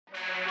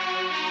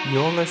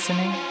You're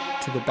listening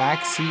to the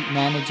Backseat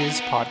Managers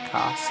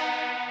podcast.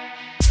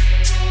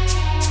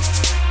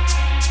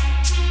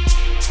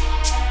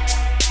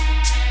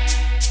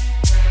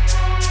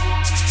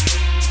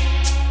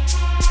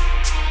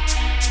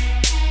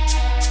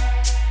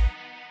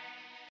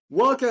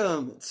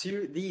 Welcome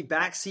to the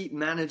Backseat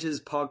Managers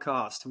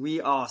podcast.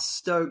 We are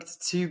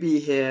stoked to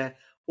be here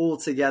all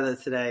together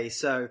today.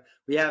 So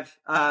we have,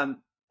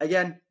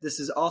 again, this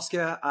is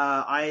Oscar.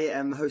 I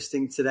am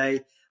hosting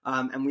today,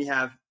 and we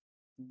have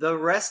the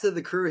rest of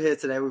the crew here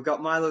today. We've got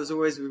Milo as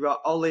always. We've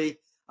got Ollie,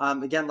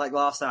 again, like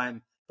last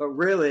time. But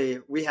really,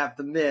 we have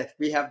the myth.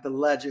 We have the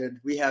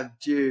legend. We have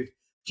Jude.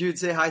 Jude,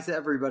 say hi to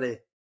everybody.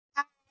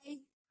 Hi.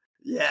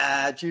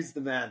 Yeah, Jude's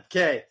the man.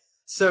 Okay.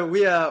 So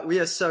we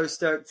are so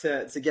stoked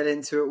to get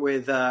into it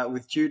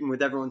with Jude and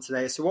with everyone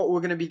today. So what we're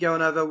going to be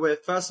going over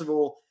with, first of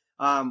all,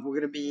 we're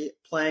going to be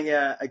playing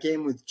a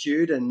game with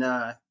Jude and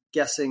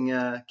guessing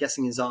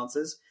his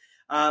answers,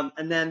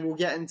 and then we'll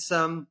get into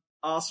some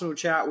Arsenal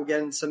chat, we'll get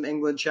into some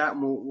England chat,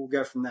 and we'll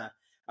go from there.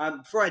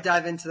 Before I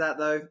dive into that,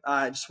 though,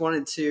 I just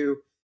wanted to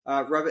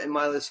rub it in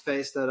Milo's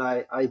face that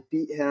I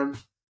beat him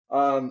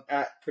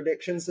at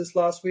predictions this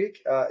last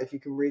week. If you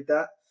can read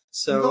that.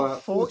 So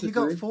you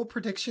got four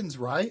predictions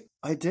right?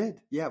 I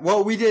did. Yeah.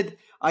 Well, we did.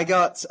 I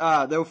got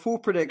there were 4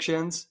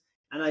 predictions,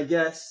 and I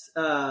guessed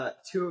 2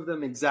 of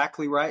them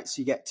exactly right, so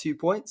you get 2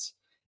 points.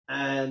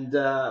 And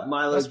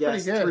Milo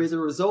guessed 3 of the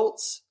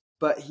results,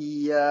 but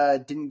he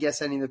didn't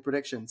guess any of the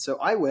predictions. So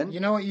I win.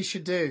 You know what you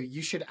should do?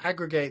 You should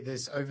aggregate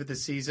this over the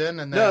season,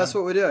 and then... No, that's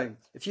what we're doing.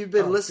 If you've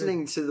been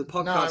listening to the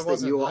podcast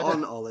that you were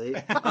on, Ollie,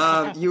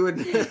 you would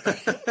know.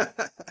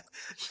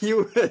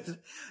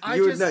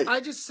 I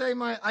just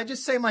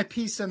say my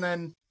piece and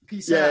then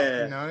peace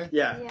out. You know.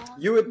 Yeah.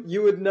 You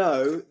would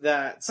know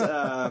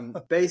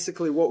that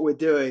basically what we're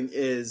doing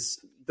is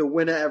the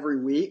winner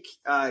every week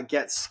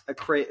gets a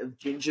crate of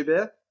ginger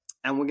beer,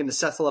 and we're going to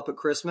settle up at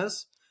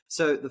Christmas.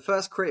 So the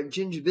first crate of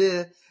ginger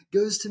beer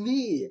goes to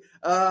me,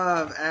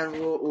 and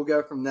we'll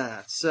go from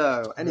there.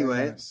 So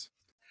anyway,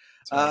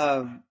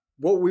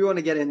 what we want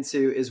to get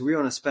into is we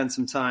want to spend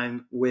some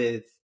time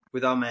with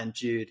our man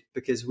Jude,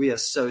 because we are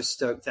so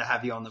stoked to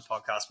have you on the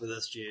podcast with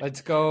us, Jude. Let's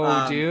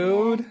go,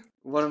 Jude.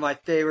 One of my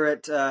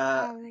favorite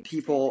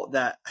people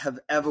that have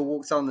ever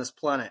walked on this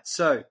planet.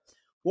 So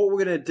what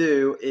we're going to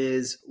do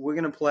is we're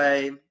going to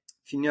play,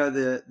 if you know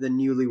the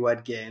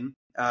newlywed game,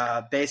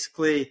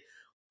 basically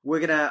we're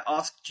going to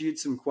ask Jude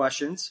some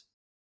questions.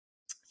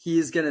 He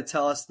is going to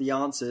tell us the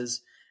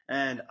answers,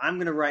 and I'm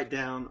going to write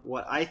down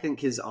what I think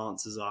his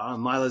answers are,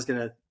 and Milo's going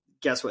to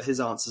guess what his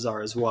answers are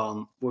as well,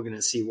 and we're going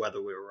to see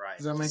whether we were right.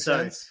 Does that make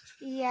sense?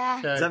 Yeah.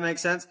 Okay. Does that make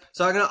sense?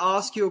 So I'm going to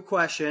ask you a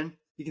question.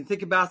 You can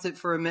think about it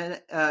for a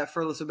minute,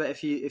 for a little bit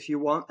if you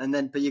want, and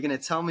then but you're going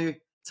to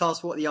tell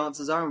us what the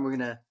answers are, and we're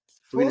going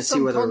to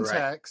see whether we're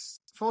right.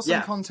 For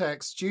some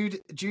context, Jude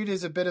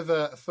is a bit of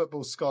a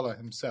football scholar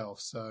himself.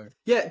 So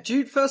yeah,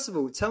 Jude. First of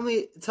all,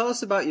 tell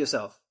us about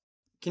yourself.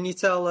 Can you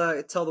tell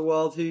the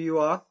world who you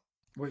are?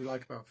 What you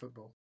like about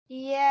football?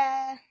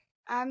 Yeah,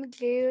 I'm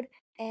Jude,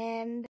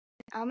 and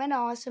I'm an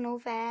Arsenal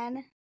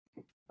fan,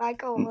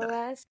 like all of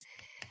us.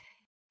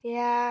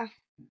 Yeah.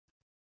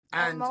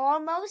 And I'm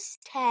almost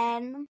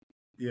 10.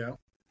 Yeah.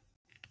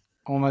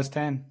 Almost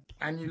 10.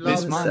 And you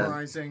This love month.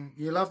 memorizing.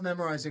 You love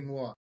memorizing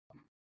what?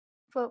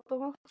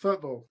 Football.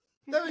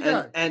 There we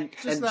go. And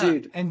Just that.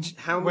 Jude, And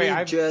how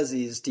many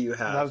jerseys do you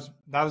have?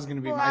 that was going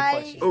to be my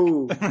question.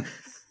 Oh,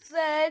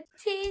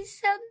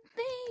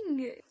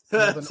 30-something.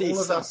 More than all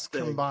of us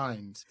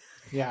combined.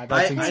 Yeah,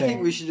 that's insane. I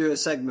think we should do a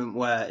segment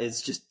where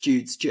it's just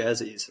Jude's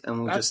jerseys,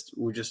 and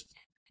we'll just.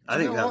 I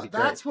think that'd be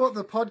great. That's what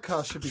the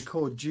podcast should be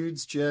called,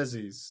 Jude's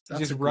jerseys. That's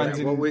Just a runs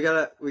great- in- Well, we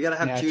gotta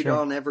have Jude true.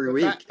 on every But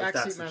week if Backseat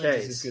that's the Managers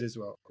case. is good as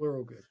well. We're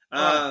all good.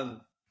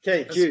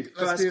 Okay, Jude.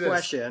 let's First do this.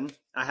 question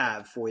I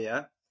have for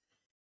you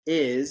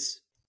is: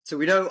 so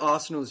we know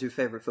Arsenal's your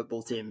favorite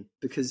football team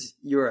because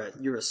you're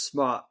a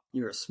smart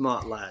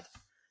lad.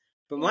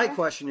 But my Yeah.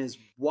 question is,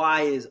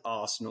 why is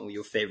Arsenal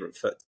your favorite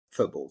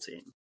football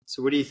team?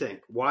 So what do you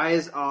think? Why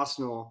is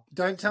Arsenal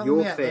Don't tell your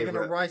them yet. They're favorite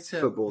going to write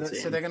it. football So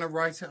team? they're going to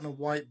write it on a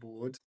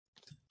whiteboard,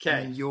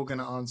 Okay. and you're going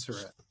to answer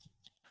it.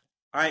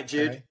 All right,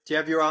 Jude. Okay. Do you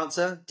have your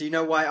answer? Do you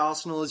know why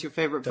Arsenal is your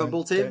favorite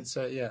football team? Don't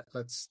say it yet.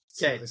 Let's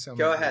see Okay, what they say on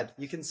go the ahead. board.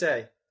 You can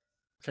say.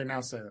 Okay, now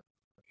say it.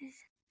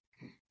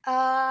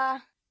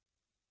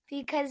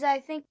 Because I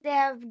think they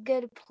have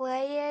good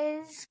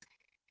players,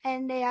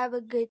 and they have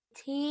a good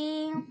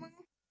team.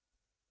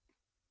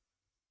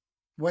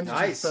 When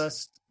Nice.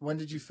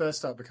 did you first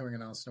start becoming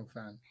an Arsenal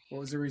fan? What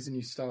was the reason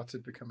you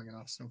started becoming an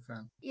Arsenal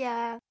fan?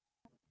 Yeah.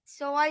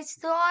 So I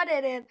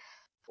started it.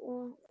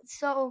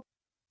 So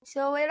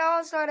it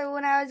all started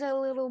when I was a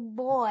little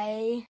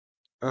boy.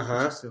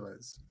 Uh Which it still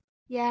is.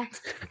 Yeah.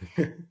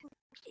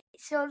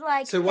 So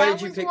like. So why that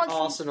did you was pick what-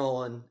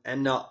 Arsenal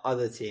and not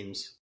other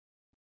teams?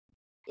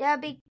 Yeah,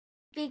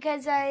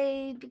 because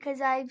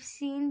I've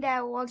seen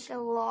that watch a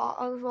lot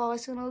of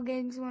Arsenal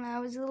games when I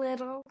was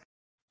little.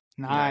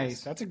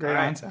 Nice. That's a great All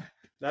right. answer.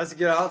 That's a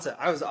good answer.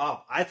 I was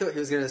off. I thought he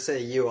was going to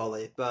say you,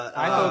 Ollie, but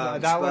I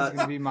thought that was going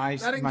to be my.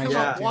 That didn't my come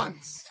shout up too.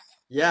 once.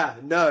 Yeah,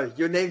 no,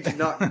 your name did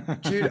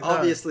not. Jude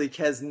obviously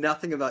cares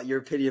nothing about your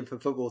opinion for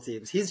football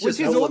teams. He's just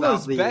Which is all about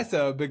almost the.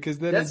 better because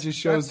then it That's- just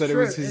shows that That's it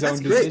was true. his That's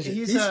own great.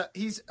 decision.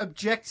 He's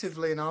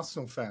objectively an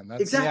Arsenal fan.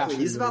 That's Exactly. actually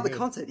He's about really the good.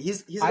 content.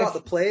 He's about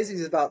the players.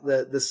 He's about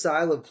the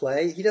style of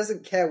play. He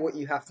doesn't care what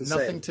you have to say.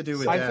 Nothing to do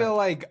with I that. feel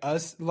like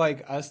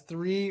us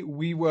three,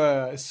 we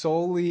were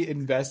solely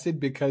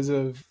invested because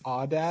of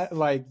our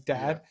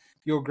dad,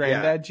 your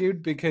granddad,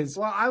 Jude, because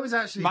Well, I was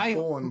actually My-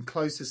 born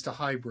closest to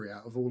Highbury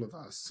out of all of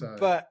us. So.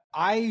 but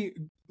I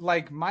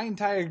my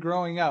entire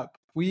growing up,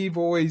 we've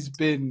always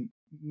been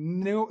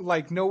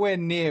nowhere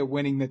near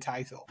winning the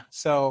title.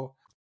 So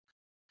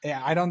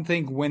yeah, I don't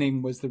think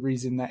winning was the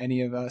reason that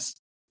any of us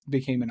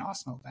became an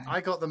Arsenal fan.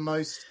 I got the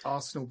most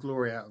Arsenal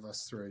glory out of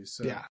us three.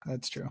 So Yeah,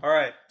 that's true. All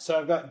right, so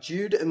I've got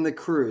Jude and the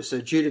crew.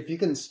 So Jude, if you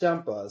can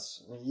stump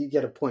us, you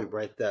get a point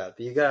right there.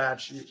 But you got to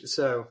actually.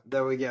 So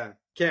there we go.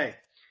 Okay.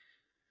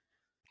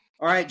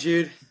 All right,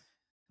 Jude.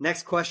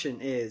 Next question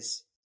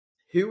is,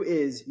 who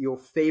is your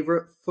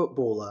favorite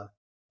footballer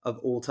of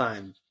all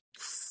time?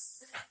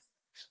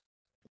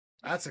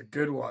 that's a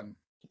good one.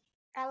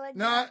 Alex.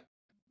 No,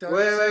 don't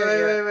Wait, say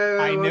it. wait.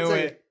 I one knew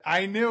second. it.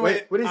 I knew Wait,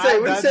 it. what did he say?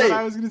 What did he That's say? what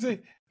I was going to say.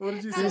 What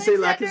did you Did say? you say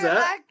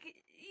Alexander Lacazette?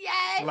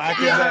 Yes.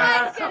 Lacazette.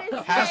 that's what I was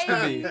gonna Has to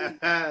say. be.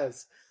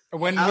 Yes.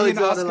 When me and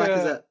Alexander Oscar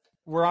Lacazette.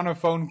 were on a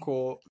phone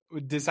call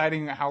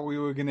deciding how we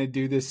were going to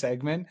do this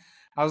segment,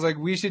 I was like,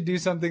 we should do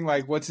something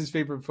like, what's his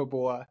favorite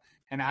footballer?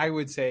 And I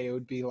would say it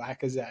would be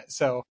Lacazette.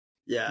 So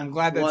Yeah, I'm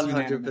glad that's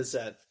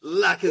 100%.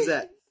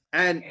 Lacazette.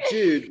 And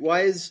Jude,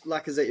 why is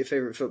Lacazette your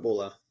favorite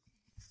footballer?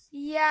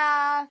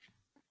 Yeah,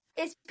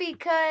 it's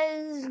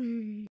because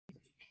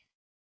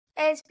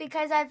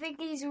I think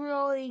he's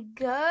really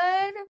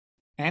good.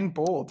 and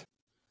bold.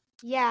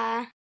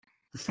 Yeah.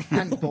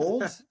 And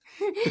bold.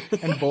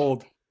 And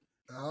bold.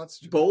 Oh, that's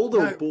true. Bold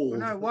or No, bald?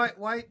 No,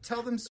 why?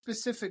 Tell them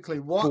specifically.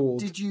 What Bold.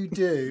 did you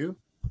do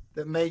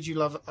that made you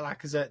love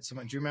Lacazette so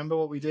much? Do you remember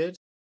what we did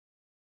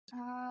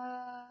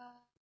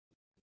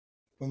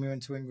when we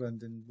went to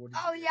England? And what did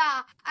Oh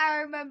yeah, I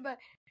remember.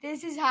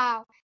 This is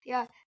how.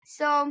 Yeah.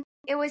 So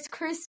it was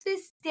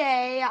Christmas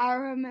Day, I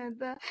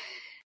remember.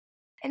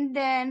 And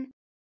then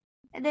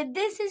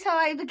this is how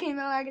I became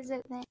a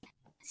Lacazette fan.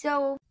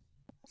 So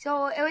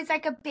it was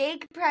like a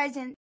big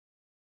present,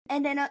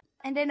 and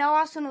then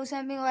Arsenal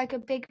sent me like a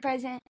big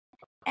present,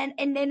 and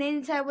then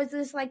inside was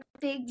this like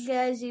big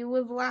jersey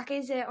with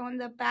Lacazette on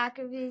the back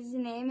of his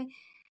name.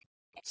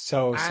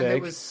 So and sick.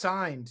 it was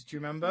signed. Do you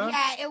remember?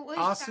 Yeah, it was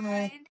Arsenal.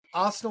 signed.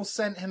 Arsenal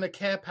sent him a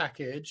care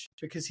package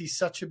because he's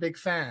such a big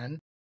fan,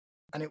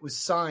 and it was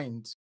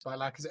signed by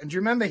Lacazette. And do you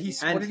remember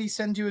And- what did he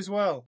send you as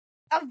well?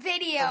 A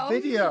video. A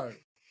video.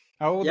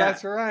 Oh, Yeah.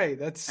 that's right.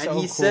 That's so And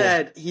he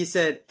cool.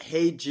 said,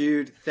 "Hey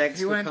Jude, thanks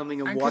He for went, coming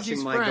and 'cause watching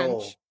he's my French,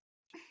 goal."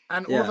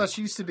 And all of Yeah. us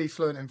used to be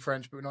fluent in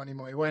French, but not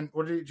anymore. He went,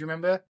 do you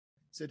remember?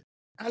 He said,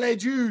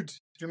 Allez, Jude. Do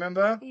you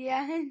remember?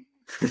 Yeah.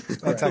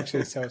 That's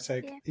actually so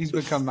sick. Yeah. He's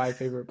become my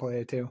favorite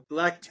player too.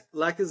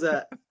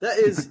 Lacazette. That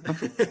is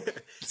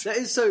that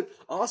is so.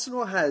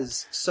 Arsenal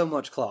has so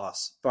much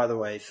class, by the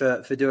way,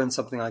 for doing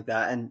something like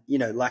that, and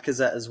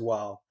Lacazette as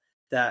well.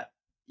 That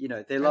they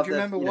And love. do you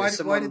remember that, why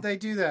someone... did they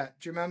do that?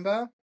 Do you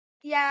remember?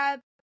 Yeah,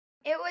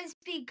 it was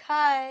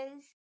because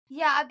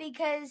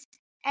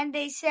and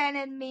they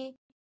sent me,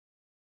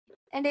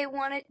 and they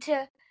wanted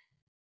to,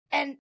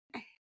 and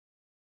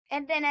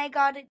then I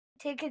got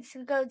tickets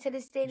to go to the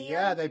stadium.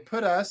 Yeah, they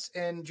put us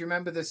in. Do you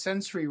remember the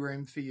sensory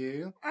room for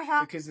you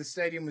Uh-huh. because the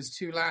stadium was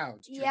too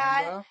loud? Do you Yeah.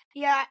 remember?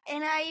 Yeah,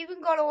 and I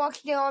even got to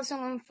watch the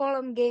Arsenal and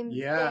Fulham game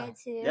Yeah. there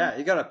too. Yeah,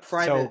 you got a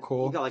private. So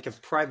cool. You got like a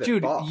private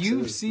Dude, box. It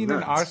you've was seen an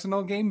nuts.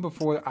 Arsenal game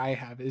before I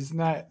have. Isn't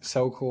that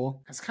so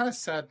cool? It's kind of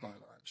sad, my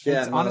lunch.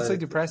 Yeah, It's no, honestly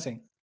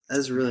depressing.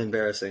 That's really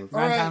embarrassing.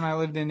 One Alright. time I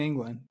lived in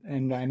England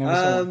and I never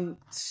saw one.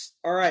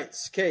 All right.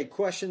 Okay.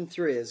 Question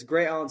 3 is a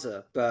great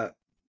answer, but How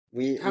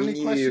we many knew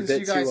you a questions do bit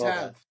you too guys well.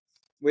 have?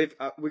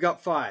 We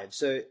got 5.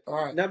 So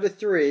All right. number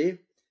 3,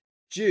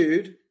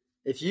 Jude.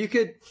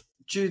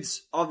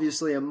 Jude's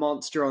obviously a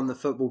monster on the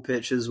football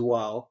pitch as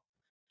well.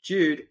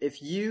 Jude,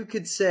 if you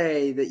could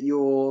say that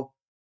you're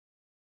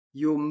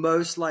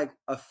most like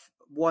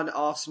one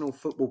Arsenal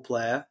football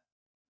player,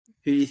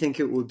 who do you think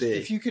it would be?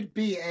 If you could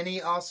be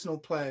any Arsenal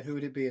player, who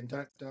would it be? And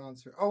don't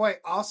answer. Oh wait,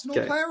 Arsenal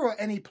Okay. player or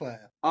any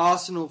player?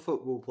 Arsenal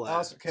football player.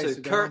 Okay,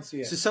 so don't answer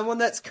yet. so someone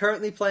that's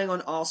currently playing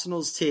on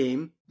Arsenal's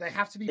team. They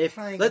have to be If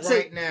playing let's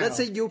right say now. let's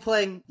say you're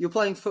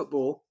playing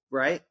football,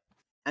 right?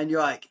 And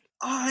you're like,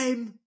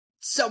 I'm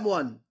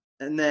someone,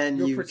 and then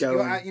you go.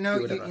 You're and out,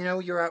 do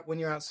whatever. you're out when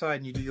you're outside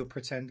and you do your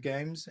pretend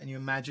games and you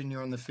imagine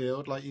you're on the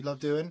field like you love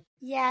doing.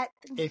 Yeah.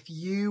 If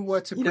you were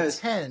to He knows.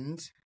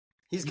 pretend,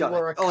 He's you got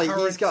are it. a Oh, he's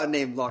current- got a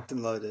name locked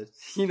and loaded.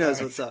 He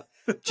knows what's up.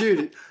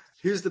 Jude,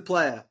 who's the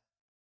player?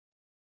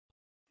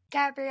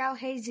 Gabriel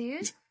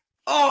Jesus.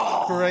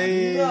 Oh,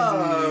 Crazy.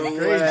 no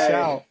Great way.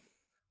 shout.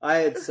 I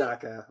had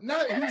Saka.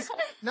 no,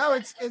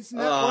 it's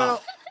not. Oh.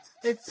 Well,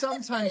 it's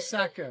sometimes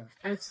Saka.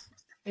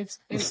 It's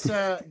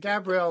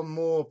Gabriel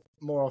more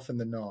often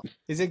than not.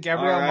 Is it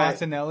Gabriel All right.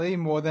 Martinelli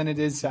more than it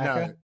is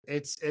Saka? No,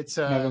 it's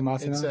Never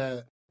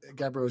Martinelli?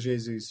 Gabriel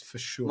Jesus for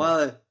sure.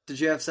 Milo, did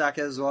you have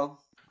Saka as well?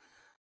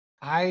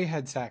 I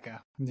had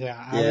Saka. Yeah,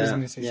 I was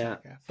going to say yeah.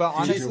 Saka. But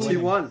honestly,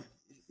 2-1.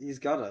 He's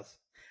got us.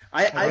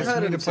 I I just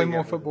heard need him to play say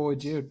more Gabriel. football with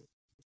Jude.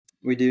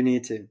 We do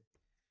need to.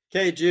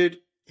 Okay, Jude,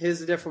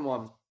 here's a different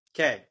one.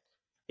 Okay,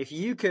 if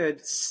you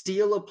could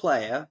steal a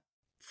player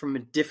from a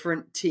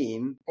different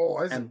team Oh,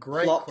 that's a and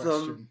great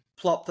question.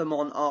 plop them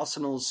on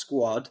Arsenal's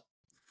squad,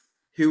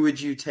 who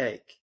would you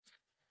take?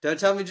 Don't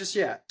tell me just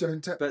yet.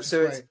 But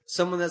so it's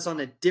someone that's on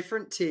a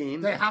different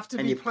team. They have to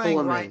and be you pull playing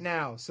them right in.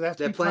 now. So they have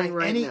to They're be playing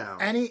playing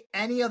right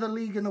any other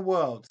league in the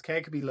world. Okay,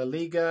 it could be La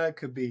Liga, it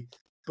could be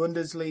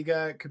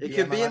Bundesliga, it could It be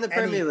could be in the any-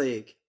 Premier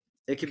League.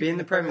 It could be in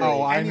the Premier Oh,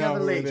 League. I any know other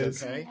who it leagues,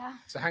 is. okay? Yeah.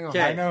 So hang on.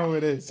 Okay. I know who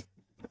it is.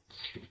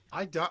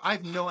 I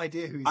have no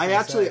idea who he's I gonna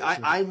actually, say,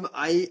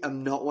 I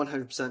am not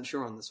 100%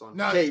 sure on this one.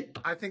 No, Okay,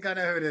 I think I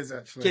know who it is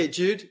actually. okay,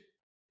 Jude,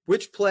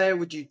 which player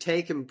would you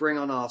take and bring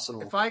on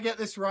Arsenal? If I get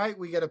this right,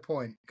 we get a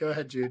point. Go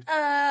ahead, Jude.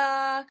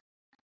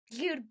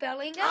 Jude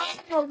Bellingham.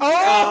 Oh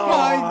Oh.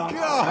 my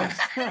god!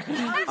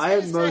 I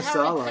had Mo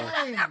Salah.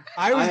 I was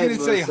I going had to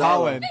say Mo Salah.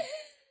 Holland.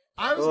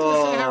 I was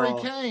going to say Harry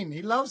Oh. Kane.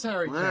 He loves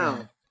Harry Wow.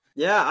 Kane.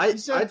 Yeah, You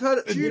said I've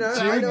heard. Jude You know, I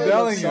Bellingham. know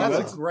Bellingham. That's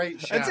That's a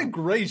great shout. That's a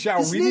great shout.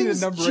 His We need a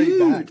name's number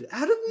Jude. 8 back.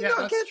 How did we Yeah, not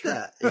that's get true.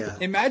 that? Yeah.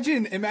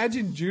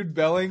 Imagine Jude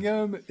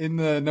Bellingham in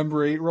the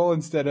number 8 role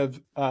instead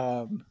of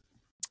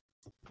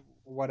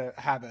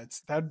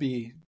Havertz. That'd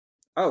be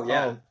Oh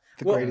yeah.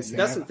 the Well, greatest thing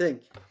that's ever. the thing.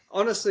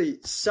 Honestly, No,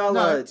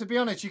 Salah. to be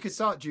honest, you could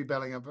start Jude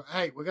Bellingham, but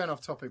hey, we're going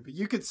off topic. But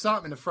you could start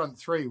him in the front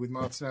three with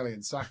Martinelli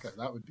and Saka.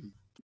 That would be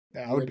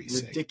That would be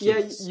sick. Yeah,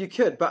 ridiculous. you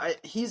could, but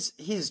he's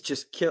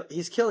just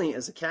he's killing it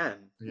as a can.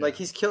 Yeah. Like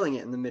he's killing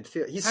it in the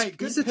midfield. He's Hey,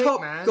 good he's the pick,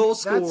 top man. goal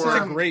That's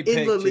scorer a great in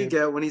pick, La Jude.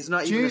 Liga when he's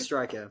not even a Jude-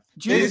 striker.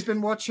 Jude's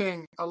been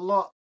watching a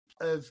lot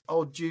of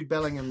old Jude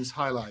Bellingham's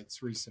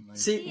highlights recently.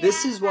 See,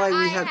 this is why we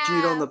I have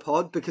Jude on have. the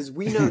pod because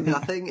we know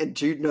nothing and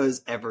Jude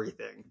knows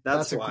everything.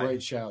 That's a why.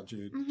 great shout,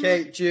 Jude.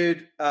 Okay,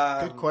 Jude.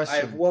 Good question. I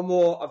have one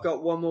more. I've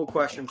got one more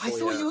question for I you.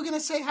 thought you were going to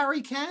say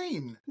Harry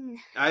Kane.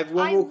 I have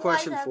one I more was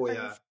question at for you,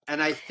 first.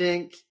 and I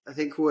think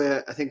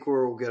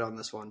we're all good on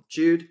this one.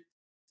 Jude,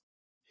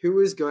 who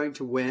is going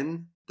to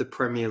win the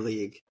Premier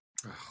League?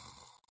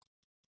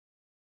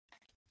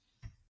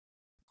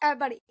 All right,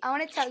 buddy. I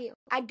want to tell you.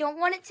 I don't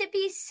want it to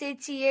be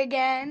City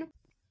again.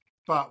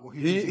 But Who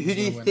do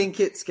you think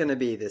it's going to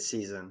be this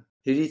season?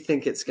 Who do you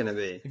think it's going to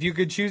be? If you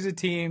could choose a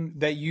team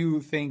that you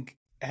think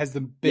has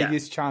the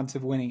biggest chance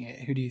of winning it,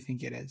 who do you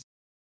think it is?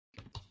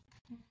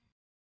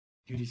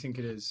 Who do you think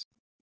it is?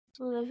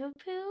 Liverpool.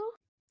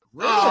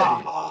 Really?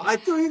 Oh, I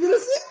thought you were going to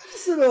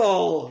say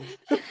Arsenal.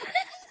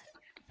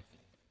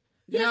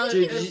 You know,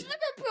 Jude, it's you-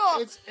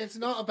 Liverpool. it's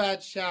not a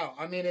bad shout.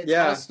 I mean, it's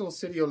Yeah. Arsenal,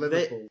 City, or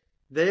Liverpool.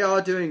 They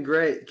are doing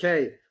great.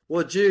 Okay,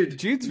 well, Jude,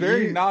 Jude's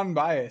very you-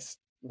 non-biased.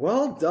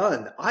 well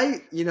done.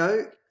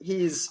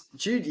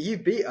 Jude. You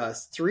beat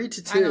us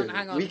 3-2.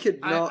 Hang on. We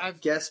could not I've-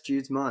 guess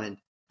Jude's mind.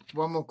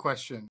 One more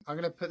question. I'm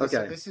going to put this.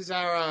 Okay. This is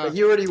our. But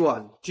he already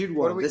won. Jude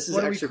what won. do we, This is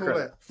what do we extra call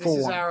credit. it? This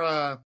is 4-1.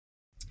 our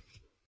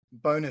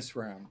bonus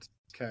round.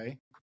 Okay.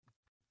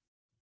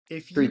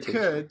 If you 3-2.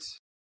 could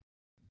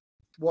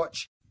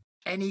watch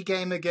any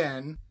game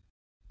again,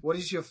 what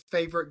is your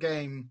favorite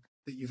game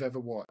that you've ever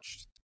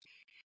watched?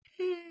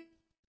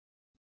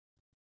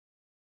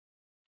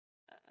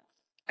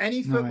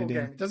 Any No football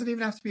idea. game. It doesn't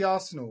even have to be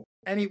Arsenal.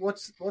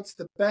 What's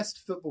the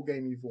best football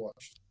game you've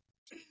watched?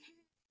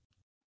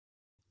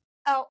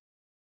 Oh,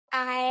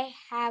 I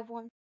have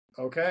one.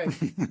 Okay.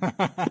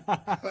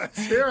 Let's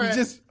hear it. He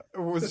just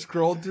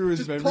scrolled through his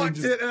Just memory plucked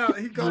and it just out.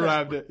 He got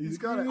grabbed it. He's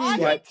got it. Swipe,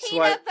 Argentina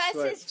swipe,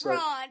 versus swipe, swipe.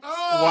 France.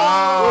 Oh!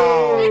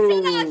 Wow.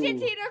 This is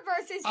Argentina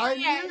versus I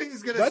France. knew he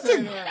was going to That's say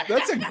a that.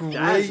 that's a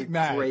That is great a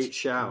match. great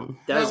shout.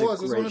 That That is a was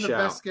one great of the shout.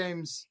 best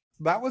games.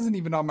 That wasn't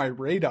even on my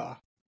radar.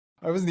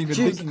 I wasn't even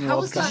Jude, thinking how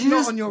World was Cup. that Did you not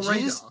just- on your did you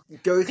radar? just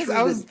go Because through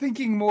I was the-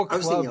 thinking more I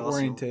was thinking club Arsenal.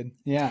 oriented.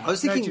 Yeah. I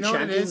was No, do thinking you know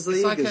what it Champions is? League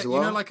It's like as a, well.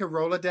 you know, like a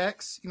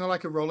Rolodex. You know,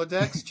 like a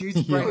Rolodex.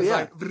 Jude's brain Oh, is yeah.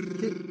 like,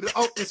 brrrr,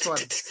 oh, this one.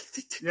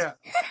 Yeah.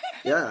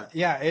 Yeah,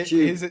 Yeah, it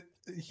Jude. is.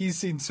 He's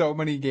seen so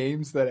many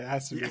games that it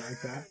has to be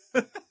like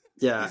that.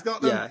 yeah, He's got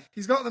them. yeah.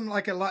 He's got them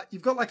like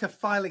you've got like a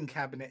filing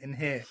cabinet in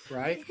here,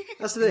 right?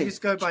 That's the You thing.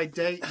 just go by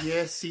date,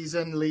 year,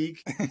 season, league.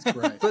 It's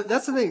great. But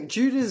that's the thing.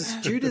 Jude is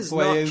not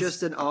players.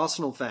 just an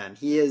Arsenal fan.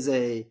 He is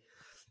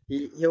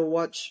he'll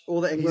watch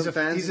all the England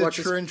fans. He's a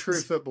watches- true and true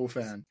football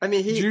fan. I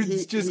mean,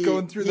 Jude's just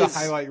going through the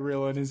highlight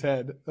reel in his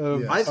head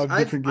of, Yeah. of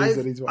different games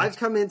that he's I've watched.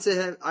 come into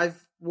him.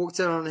 I've walked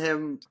in on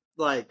him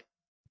like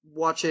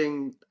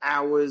watching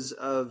hours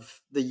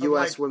of the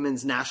U.S. like-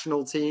 women's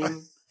national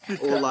team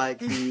or like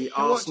the He watched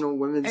Arsenal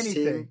women's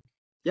anything. team.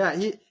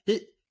 Yeah,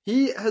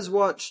 he has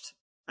watched.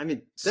 I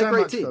mean, they're So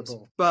great much teams,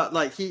 football. but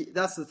like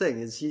that's the thing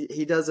is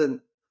he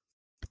doesn't.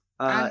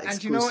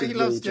 And you know what he exclusively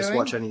loves just doing?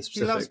 watch any He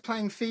specific. loves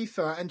playing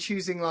FIFA and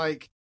choosing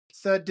like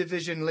third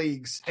division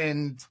leagues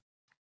in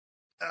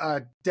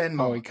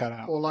Denmark. Oh, he cut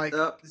out. Or like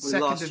we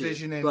second lost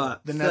division you, in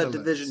but the third Netherlands.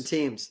 division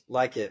teams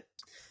like it.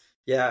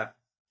 Yeah.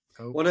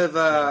 Oh, One of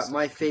that's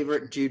my the favorite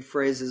connection. Jude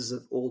phrases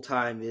of all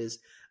time is,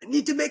 "I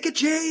need to make a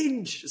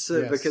change." So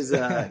Yes. because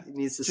he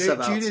needs to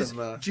sub out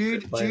some.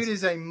 Jude good players.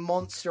 is a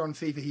monster on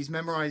FIFA. He's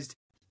memorized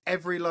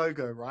every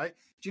logo, right?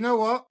 Do you know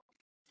what?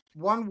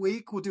 One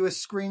week we'll do a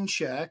screen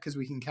share because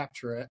we can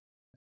capture it,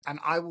 and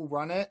I will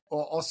run it,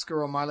 or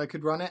Oscar or Milo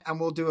could run it, and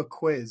we'll do a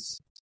quiz.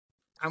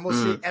 And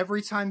we'll see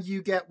every time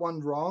you get one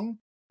wrong,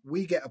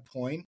 we get a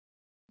point,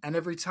 and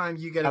every time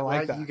you get it like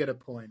right, that. you get a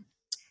point.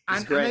 It's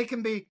And great. they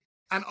can be,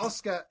 and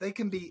Oscar, they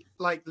can be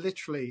like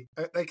literally,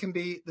 they can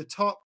be the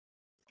top,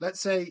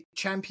 let's say,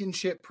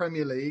 Championship,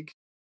 Premier League,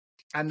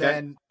 and Okay.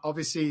 then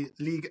obviously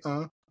Ligue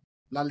 1,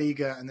 La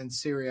Liga, and then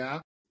Serie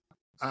A.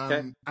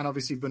 And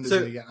obviously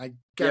Bundesliga. I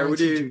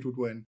guarantee Jude would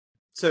win.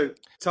 So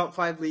top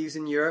 5 leagues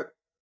in Europe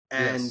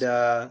and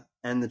the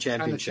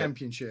championship. And the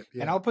championship.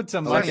 Yeah. And I'll put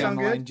some Does that money on sound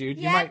the good? line, Jude.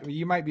 Yeah.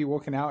 You might be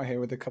walking out here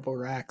with a couple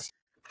racks.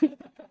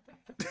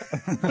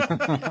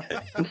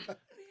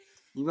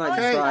 You might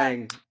be Okay.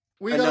 buying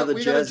we another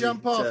gotta jersey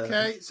jump off, to-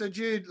 okay? So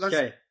Jude, let's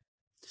Okay,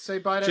 say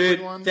bye to Jude,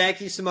 everyone.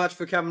 thank you so much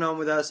for coming on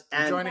with us.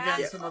 And Join again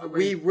Yeah, some other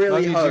we week. really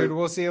Love you, hope. Jude.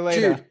 We'll see you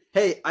later. Jude,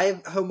 hey, I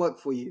have homework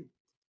for you.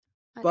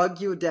 Okay.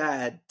 Bug your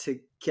dad to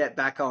get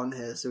back on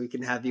here so we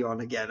can have you on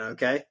again,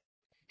 okay?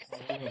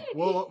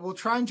 We'll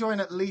try and join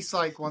at least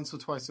like once or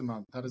twice a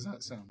month. How does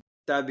that sound?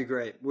 That'd be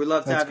great. We'd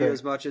love to That's have you great.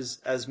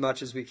 as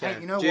much as we can.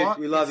 Hey, you know Jude, what?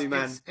 we love you,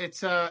 man.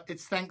 It's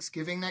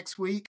Thanksgiving next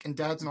week, and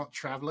Dad's not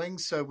traveling,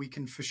 so we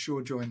can for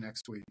sure join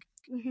next week.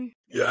 Mhm.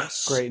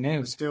 Yes. Great Let's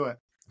news. do it.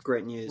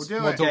 Great news. We'll do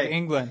We'll it. talk Okay.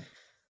 England.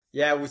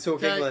 Yeah, we'll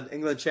talk Okay.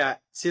 England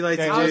chat. See you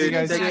later, Okay, love you Jude.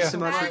 guys. Thank See you ya. so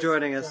much for Bye.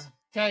 joining us.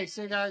 Okay,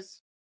 see you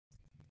guys.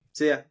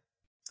 See ya.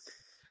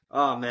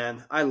 Oh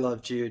man, I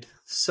love Jude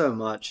so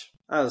much.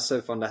 That was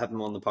so fun to have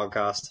him on the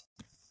podcast.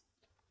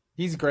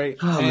 He's great.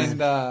 Oh,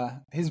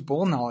 and his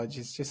ball knowledge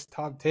is just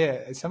top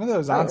tier. Some of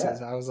those Oh,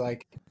 answers, I was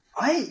like,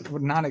 I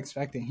not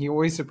expecting. He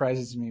always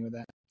surprises me with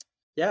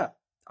that.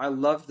 I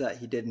love that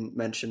he didn't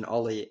mention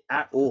Ollie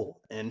at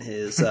all in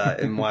his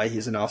in why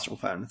he's an Arsenal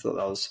fan. I thought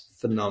that was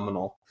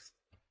phenomenal.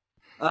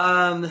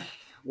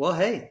 Well,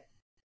 hey,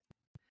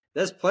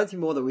 there's plenty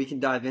more that we can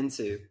dive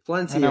into.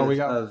 Plenty I know, we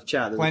got of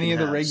chat. That Plenty we of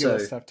can the have. regular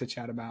So, stuff to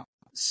chat about.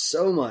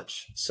 so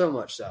much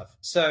stuff.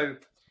 So,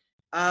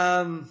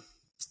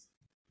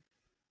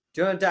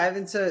 do you want to dive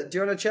into? Do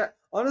you want to chat?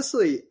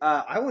 Honestly,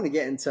 I want to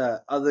get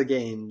into other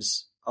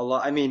games a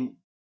lot. I mean,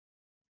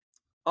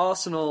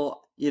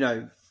 Arsenal. You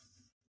know,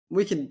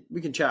 we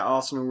can chat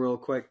Arsenal real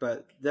quick,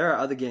 but there are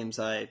other games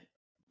I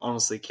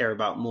honestly care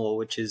about more,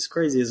 which is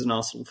crazy as an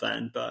Arsenal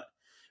fan. But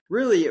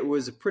really, it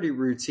was a pretty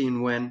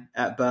routine win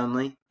at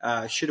Burnley.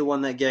 Should have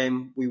won that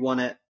game. We won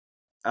it.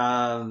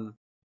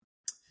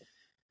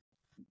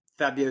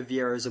 Fabio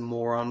Vieira is a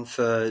moron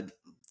for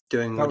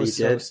doing That what he was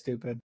did. so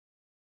stupid.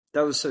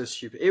 That was so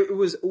stupid. It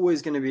was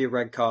always going to be a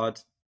red card.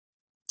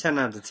 10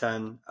 out of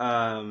 10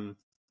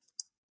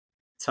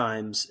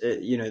 times.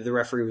 The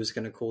referee was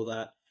going to call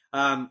that.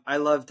 I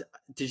loved...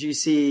 Did you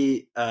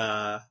see...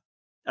 I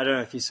don't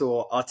know if you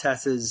saw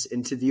Arteta's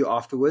interview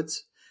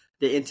afterwards.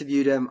 They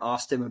interviewed him,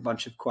 asked him a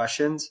bunch of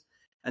questions,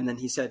 and then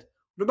he said,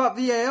 "What about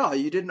VAR?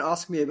 You didn't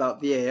ask me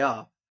about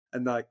VAR."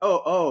 And they're like,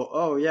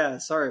 oh, yeah,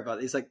 sorry about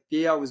it. He's like,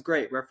 VAR was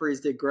great. Referees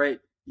did great.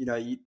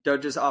 You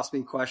don't just ask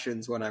me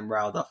questions when I'm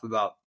riled up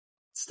about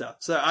stuff.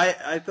 So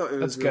I thought it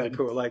was That's really good.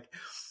 cool. Like,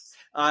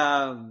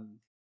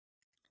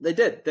 they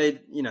did.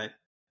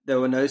 There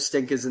were no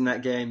stinkers in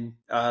that game.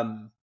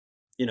 Arteta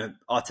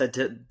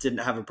didn't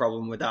have a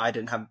problem with that. I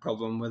didn't have a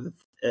problem with it.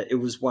 It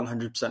was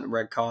 100% a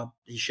red card.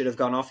 He should have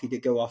gone off. He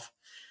did go off.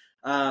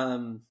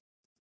 I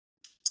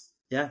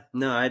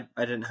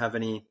didn't have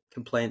any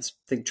complaints.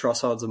 I think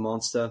Trossard's a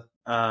monster.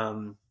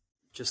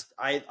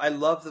 I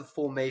love the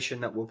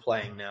formation that we're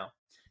playing now.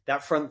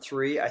 That front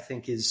three, I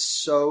think, is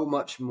so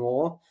much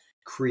more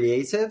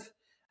creative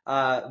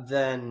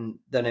than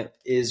it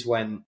is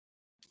when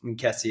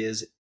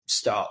Nketiah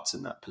starts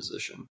in that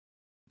position.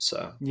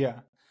 So Yeah,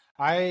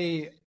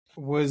 I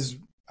was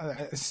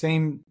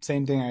same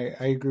thing.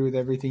 I agree with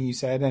everything you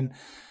said, and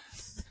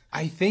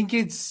I think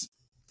it's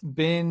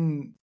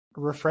been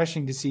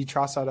refreshing to see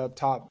Trossard up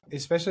top,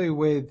 especially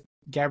with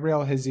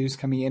Gabriel Jesus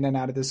coming in and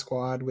out of the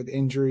squad with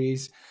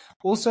injuries.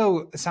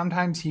 Also,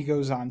 sometimes he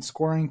goes on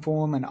scoring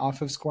form and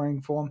off of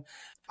scoring form.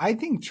 I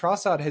think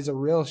Trossard has a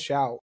real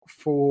shout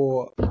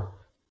for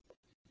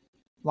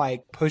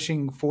like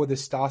pushing for the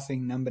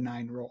starting number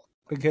 9 role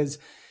because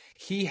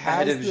he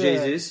has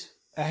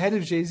ahead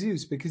of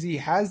Jesus because he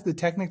has the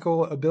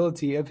technical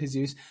ability of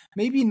Jesus.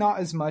 Maybe not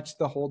as much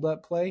the hold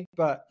up play,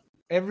 but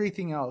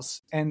everything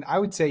else. And I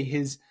would say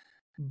his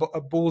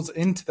balls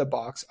into the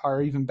box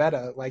are even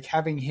better. Like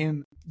having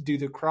him do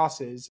the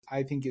crosses,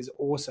 I think is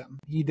awesome.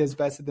 He does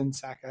better than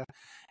Saka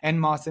and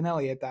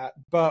Martinelli at that,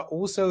 but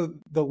also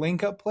the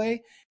link up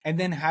play and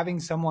then having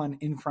someone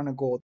in front of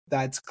goal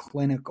that's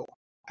clinical.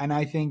 And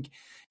I think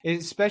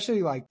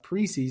especially like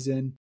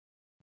preseason,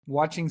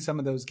 watching some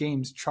of those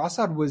games,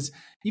 Trossard was,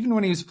 even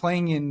when he was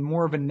playing in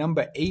more of a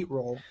number 8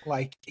 role,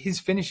 like his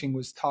finishing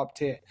was top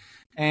tier.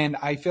 And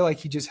I feel like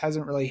he just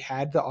hasn't really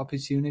had the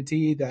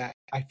opportunity that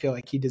I feel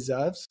like he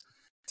deserves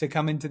to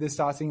come into the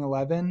starting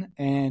 11.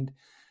 And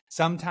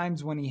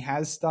sometimes when he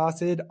has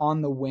started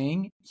on the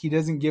wing, he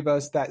doesn't give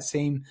us that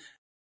same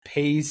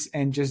pace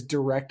and just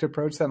direct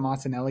approach that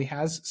Martinelli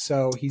has.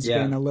 So he's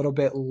been a little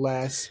bit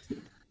less,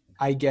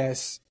 I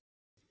guess,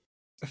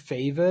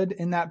 favored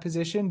in that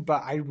position.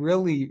 But I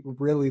really,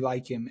 really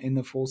like him in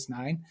the false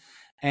 9.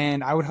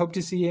 And I would hope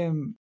to see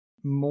him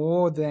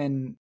more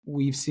than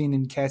we've seen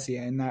in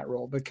Nketiah in that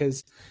role,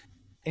 because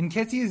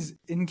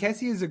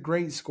Nketiah is a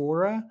great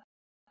scorer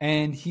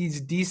and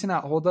he's decent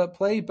at hold-up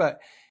play, but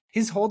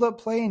his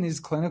hold-up play and his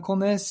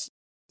clinicalness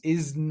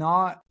is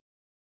not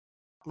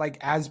like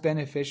as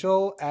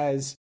beneficial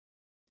as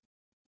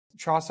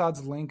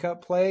Trossard's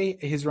link-up play,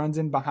 his runs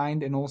in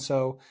behind, and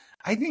also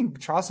I think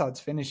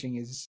Trossard's finishing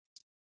is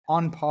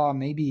on par,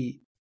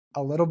 maybe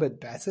a little bit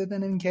better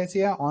than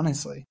Nketiah,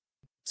 honestly.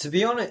 To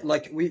be honest,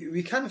 like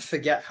we kind of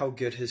forget how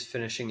good his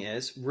finishing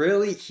is.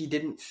 Really, he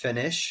didn't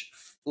finish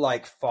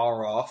like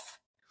far off.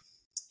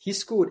 He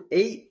scored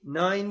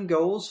 8-9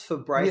 goals for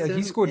Brighton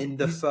in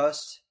the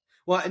first.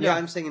 Well, no,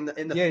 I'm saying in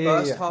the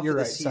first half of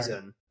the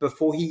season,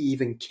 before he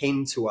even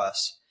came to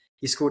us,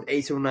 he scored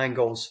 8 or 9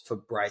 goals for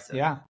Brighton.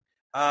 Yeah.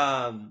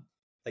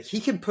 Like he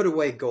can put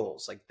away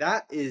goals. Like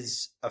that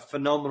is a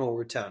phenomenal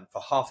return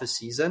for half a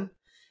season.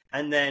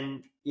 And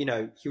then, you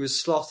know, he was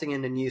slotting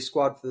in a new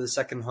squad for the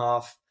second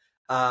half.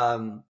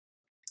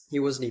 He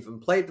wasn't even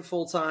played the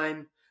full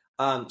time.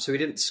 So he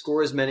didn't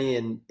score as many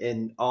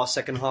in our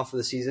second half of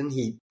the season.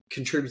 He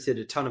contributed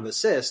a ton of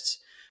assists,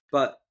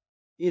 but,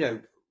 you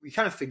know, we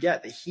kind of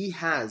forget that he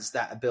has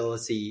that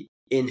ability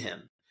in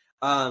him.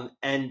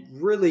 And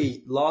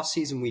really last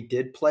season we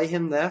did play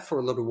him there for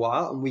a little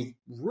while and we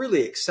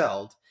really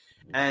excelled.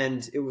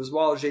 And it was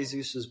while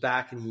Jesus was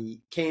back and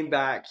he came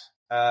back.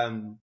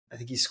 I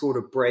think he scored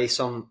a brace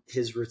on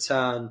his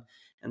return.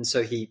 And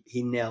so he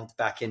nailed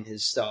back in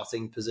his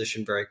starting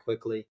position very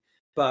quickly.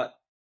 But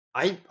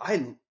I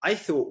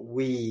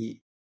thought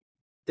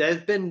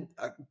there's been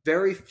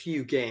very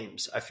few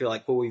games, I feel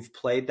like, where we've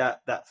played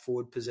that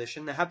forward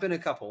position. There have been a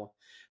couple,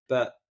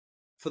 but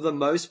for the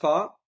most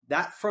part,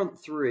 that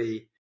front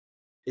three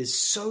is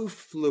so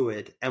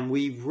fluid, and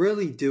we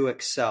really do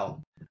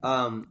excel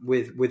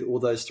with all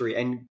those three.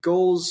 And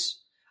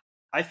goals,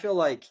 I feel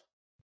like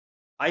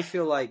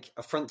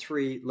a front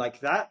three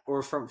like that, or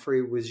a front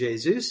three with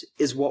Jesus,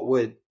 is what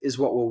we're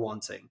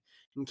wanting.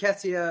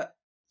 Nketiah,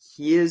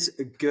 he is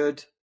a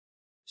good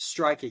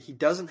striker. He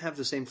doesn't have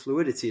the same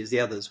fluidity as the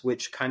others,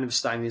 which kind of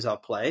stymies our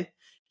play.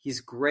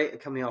 He's great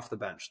at coming off the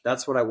bench.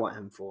 That's what I want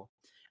him for.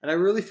 And I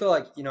really feel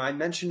like, you know, I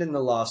mentioned in the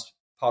last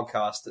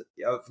podcast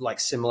of like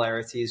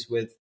similarities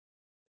with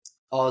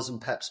ours and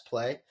Pep's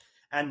play,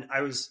 and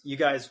you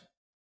guys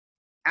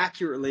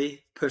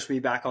accurately pushed me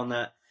back on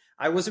that.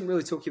 I wasn't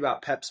really talking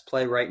about Pep's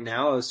play right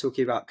now. I was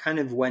talking about kind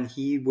of when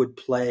he would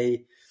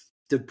play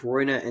De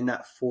Bruyne in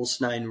that false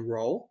 9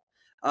 role.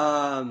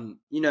 You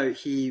know,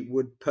 he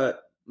would put,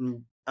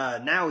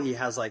 now he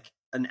has like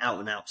an out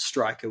and out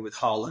striker with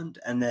Haaland,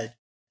 and their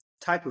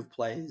type of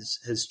play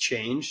has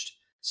changed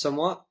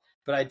somewhat.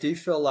 But I do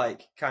feel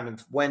like kind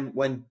of when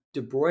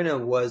De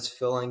Bruyne was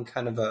filling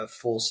kind of a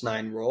false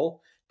 9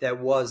 role, there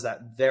was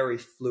that very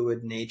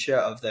fluid nature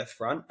of their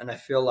front. And I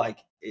feel like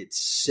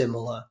it's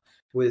similar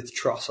with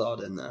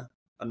Trossard in there.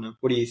 I don't know.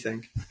 What do you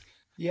think?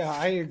 Yeah,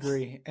 I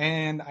agree.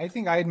 And I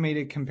think I had made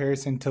a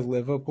comparison to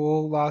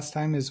Liverpool last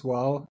time as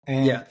well.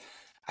 And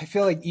I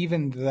feel like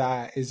even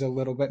that is a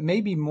little bit,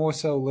 maybe more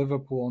so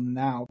Liverpool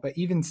now, but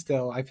even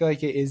still, I feel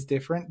like it is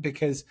different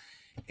because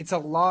it's a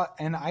lot,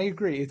 and I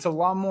agree, it's a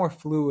lot more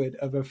fluid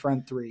of a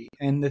front three.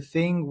 And the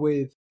thing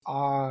with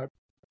our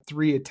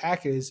 3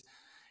 attackers,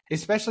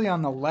 especially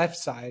on the left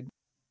side,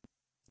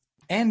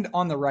 and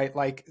on the right,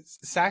 like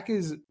Saka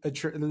is a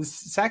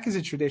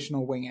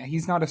traditional winger.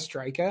 He's not a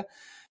striker,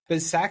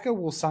 but Saka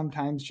will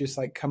sometimes just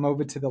like come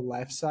over to the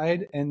left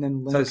side and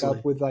then link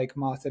up with like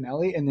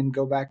Martinelli and then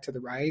go back to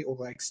the right, or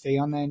like stay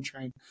on there and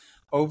try and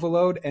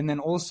overload. And then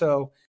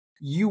also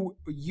you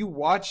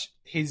watch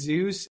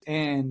Jesus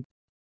and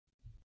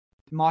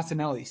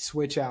Martinelli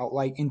switch out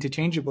like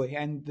interchangeably.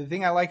 And the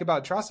thing I like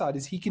about Trossard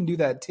is he can do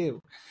that too.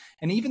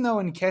 And even though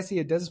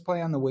Nketiah does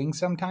play on the wing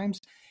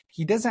sometimes,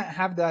 he doesn't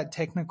have that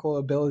technical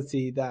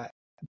ability that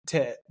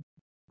to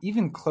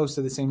even close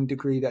to the same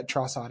degree that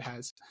Trossard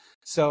has.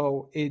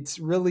 So it's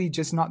really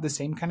just not the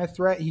same kind of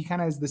threat. He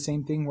kind of has the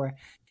same thing where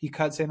he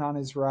cuts in on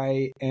his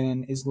right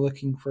and is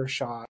looking for a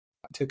shot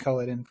to cull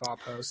it in far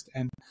post.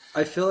 And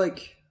I feel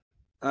like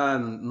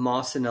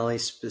Martinelli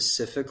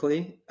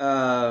specifically,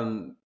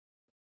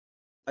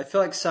 I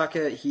feel like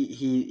Saka,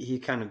 he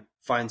kind of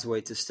finds a way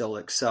to still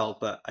excel,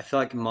 but I feel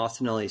like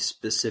Martinelli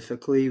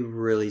specifically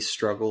really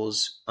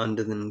struggles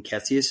under the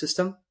Nketiah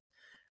system.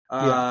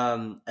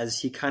 As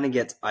he kind of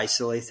gets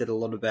isolated a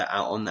little bit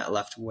out on that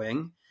left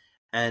wing.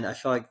 And I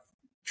feel like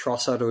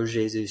Trossard or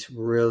Jesus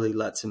really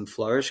lets him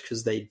flourish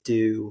because they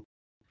do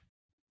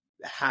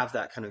have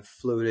that kind of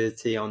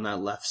fluidity on that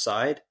left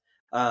side.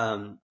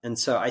 And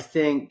so I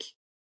think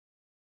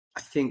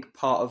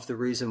part of the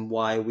reason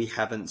why we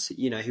haven't,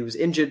 he was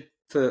injured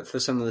for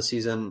some of the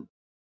season,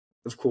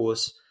 of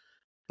course,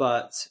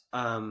 but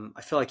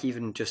I feel like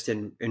even just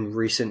in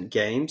recent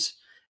games,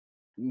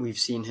 we've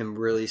seen him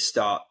really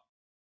start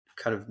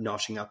kind of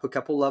notching up a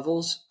couple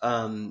levels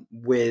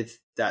with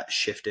that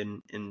shift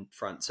in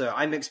front. So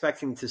I'm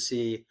expecting to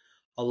see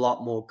a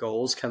lot more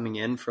goals coming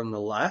in from the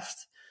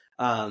left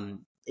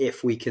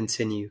if we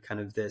continue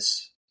kind of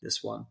this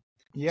one.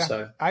 Yeah,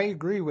 so I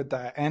agree with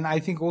that. And I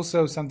think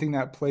also something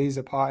that plays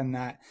a part in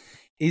that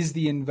is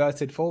the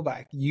inverted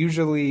fullback.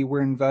 Usually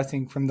we're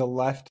inverting from the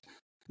left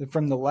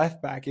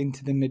back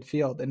into the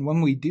midfield. And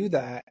when we do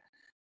that,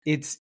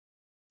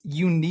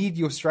 you need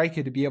your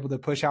striker to be able to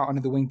push out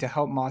onto the wing to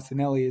help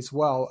Martinelli as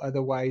well.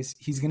 Otherwise,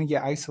 he's going to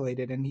get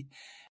isolated. And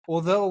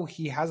although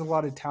he has a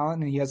lot of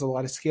talent and he has a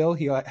lot of skill,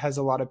 he has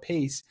a lot of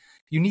pace,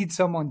 you need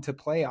someone to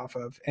play off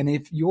of. And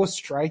if your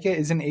striker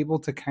isn't able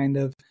to kind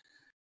of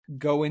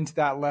go into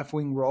that left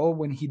wing role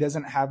when he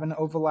doesn't have an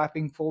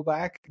overlapping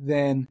fullback,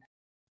 then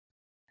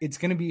it's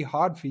going to be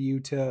hard for you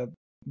to,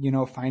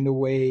 find a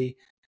way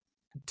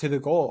to the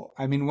goal.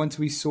 I mean, once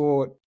we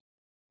saw,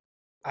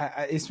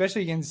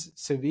 especially against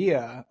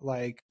Sevilla,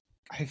 I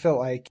felt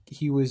like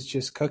he was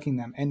just cooking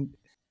them. And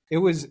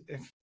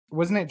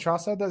wasn't it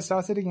Trossard that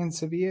started against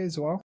Sevilla as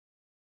well?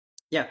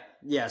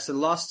 Yeah. So the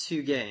last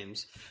 2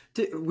 games,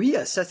 we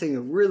are setting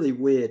a really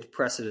weird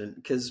precedent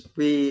because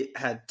we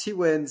had 2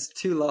 wins,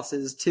 2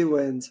 losses, 2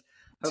 wins.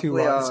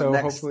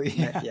 Hopefully,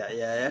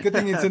 yeah. Good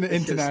thing it's an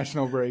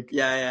international break.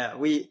 Yeah.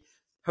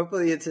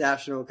 Hopefully the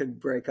international can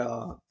break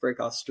our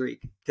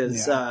streak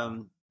because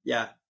but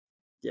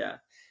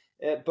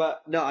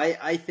no,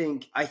 I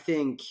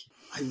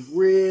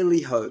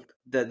really hope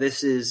that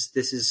this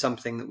is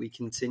something that we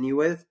continue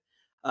with.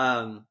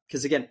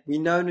 Because again, we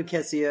know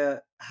Nketiah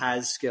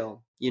has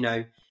skill.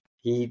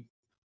 He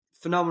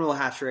phenomenal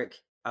hat-trick.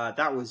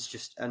 That was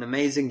just an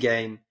amazing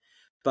game.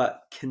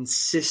 But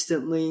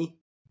consistently,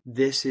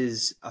 this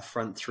is a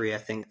front 3. I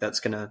think that's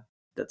gonna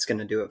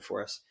do it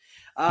for us.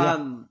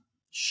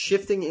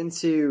 Shifting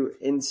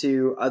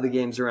into other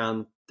games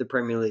around the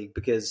Premier League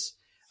because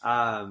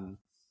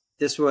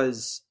this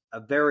was a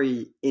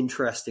very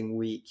interesting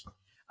week.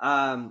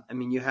 I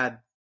mean, you had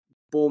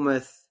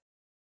Bournemouth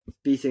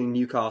beating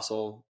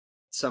Newcastle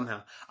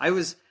somehow. I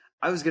was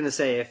going to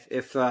say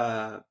if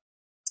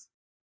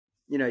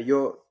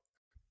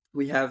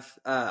we have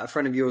a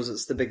friend of yours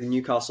that's the big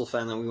Newcastle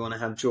fan that we want to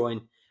have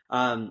join.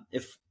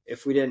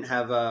 If we didn't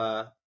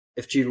have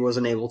if Jude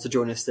wasn't able to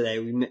join us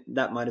today,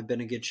 that might have been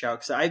a good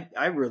shout because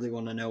I really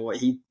want to know what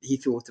he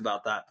thought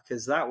about that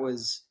because that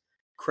was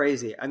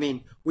crazy. I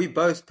mean, we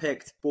both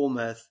picked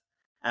Bournemouth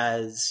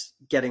as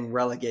getting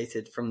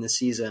relegated from the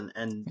season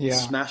and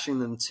smashing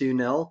them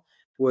 2-0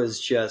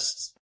 was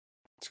just,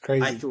 it's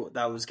crazy. I thought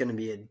that was going to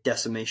be a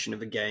decimation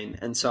of a game.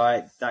 And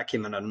so that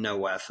came out of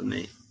nowhere for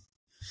me.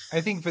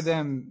 I think for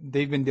them,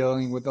 they've been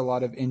dealing with a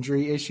lot of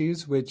injury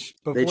issues, which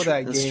before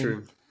that game,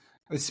 true.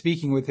 I was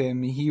speaking with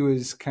him, he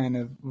was kind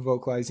of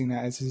vocalizing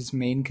that as his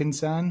main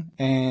concern.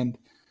 And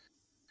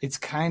it's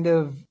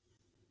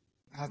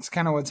that's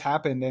kind of what's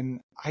happened. And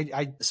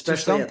I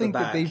just don't think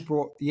that they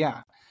brought,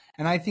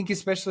 And I think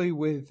especially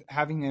with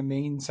having their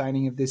main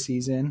signing of this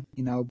season,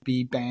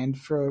 be banned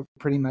for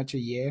pretty much a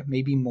year,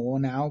 maybe more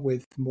now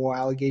with more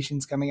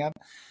allegations coming up.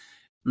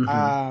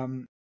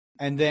 Mm-hmm.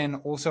 And then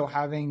also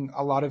having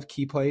a lot of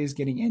key players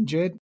getting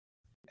injured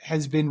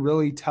has been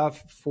really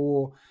tough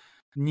for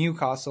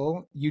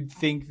Newcastle. You'd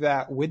think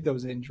that with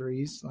those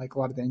injuries, like a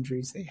lot of the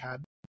injuries they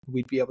had,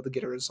 we'd be able to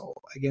get a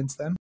result against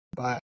them.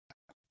 But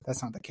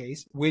that's not the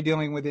case. We're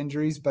dealing with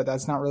injuries, but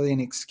that's not really an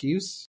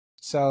excuse.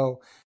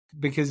 So,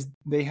 because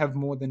they have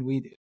more than we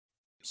do.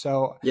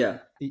 So,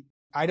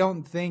 I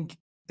don't think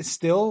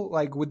still,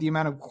 with the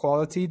amount of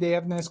quality they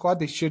have in their squad,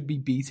 they should be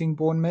beating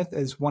Bournemouth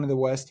as one of the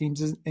worst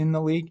teams in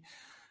the league.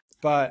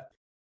 But,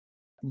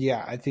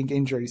 I think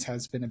injuries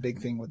has been a big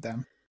thing with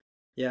them.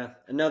 Yeah,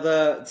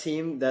 another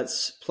team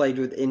that's played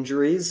with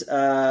injuries.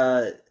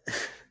 Tottenham.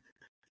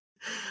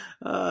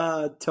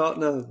 That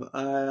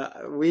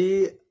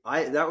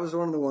was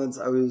one of the ones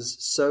I was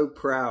so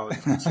proud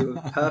to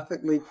have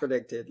perfectly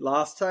predicted.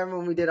 Last time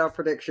when we did our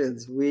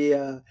predictions, we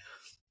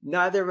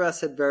neither of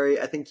us had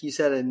I think you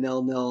said a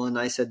 0-0 and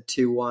I said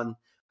 2-1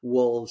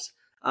 Wolves.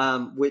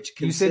 Which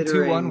you said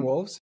 2-1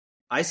 Wolves?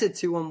 I said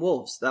 2-1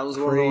 Wolves. That was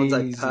one of the ones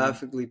I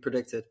perfectly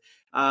predicted.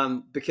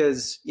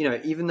 Because,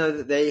 even though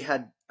that they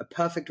had a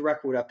perfect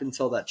record up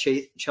until that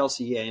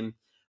Chelsea game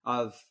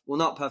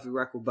not perfect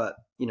record, but,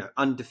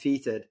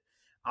 undefeated,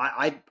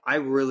 I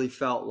really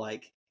felt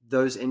like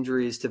those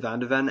injuries to Van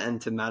de Ven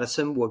and to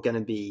Maddison were going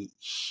to be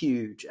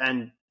huge.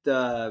 And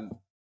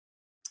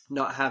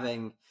not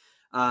having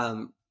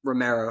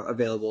Romero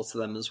available to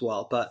them as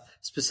well. But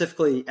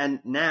specifically, and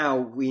now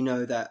we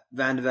know that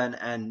Van de Ven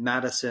and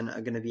Maddison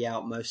are going to be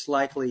out most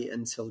likely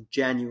until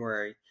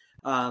January.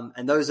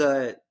 And those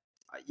are,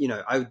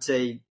 I would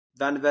say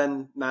Van de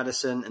Ven,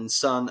 Maddison, and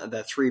Son are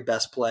their 3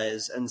 best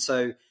players. And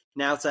so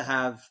now to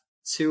have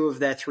two of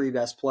their three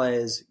best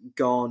players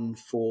gone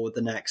for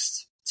the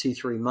next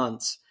 2-3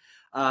 months,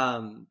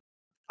 I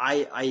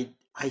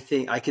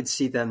think I could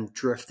see them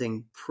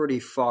drifting pretty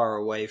far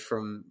away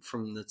from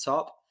the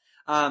top.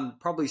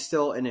 Probably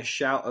still in a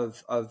shout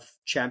of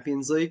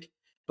Champions League,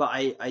 but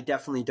I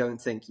definitely don't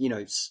think,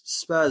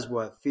 Spurs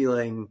were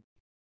feeling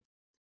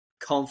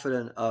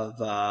confident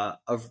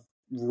of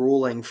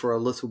ruling for a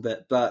little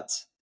bit, but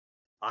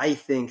I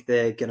think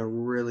they're going to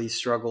really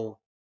struggle.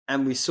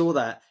 And we saw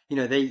that,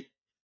 they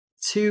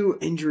 2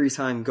 injury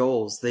time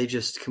goals, they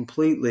just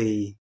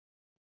completely,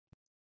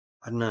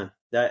 I don't know,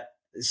 that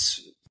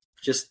is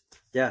just,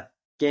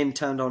 game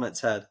turned on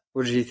its head.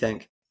 What did you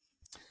think?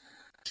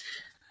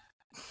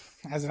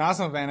 As an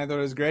Arsenal fan, I thought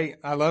it was great.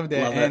 I loved it.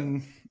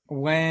 And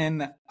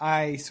when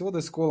I saw the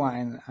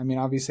scoreline, I mean,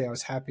 obviously I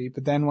was happy.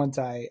 But then once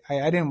I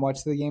didn't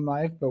watch the game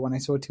live, but when I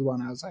saw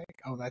 2-1, I was like,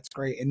 oh, that's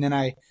great. And then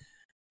I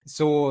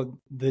saw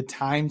the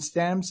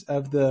timestamps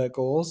of the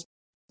goals.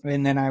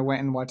 And then I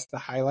went and watched the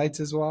highlights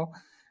as well.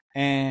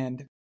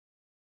 And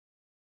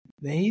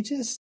they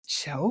just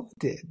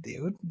choked it,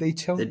 dude. They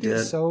choked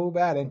it so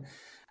bad. And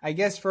I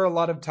guess for a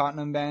lot of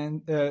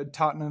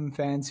Tottenham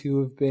fans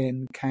who have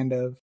been kind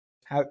of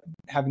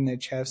having their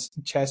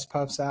chest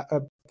puffed out,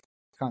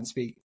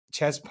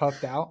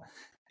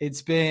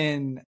 it's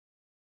been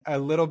a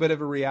little bit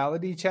of a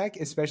reality check,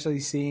 especially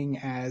seeing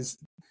as,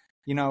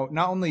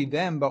 not only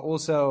them, but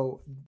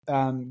also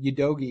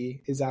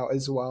Udogie is out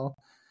as well.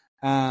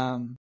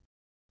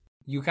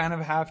 You kind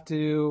of have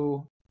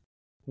to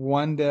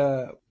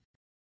wonder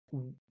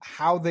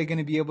how they're going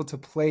to be able to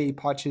play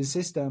Poch's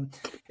system,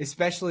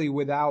 especially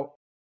without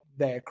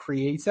their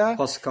creator.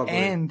 Postecoglou.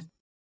 And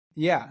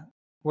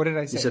what did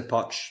I say? You said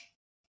Poch.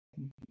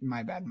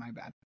 My bad.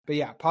 But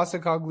yeah,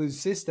 Postecoglou's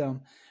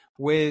system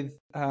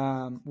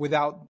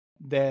without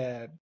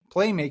their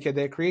playmaker,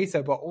 their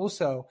creator, but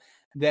also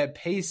their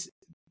pace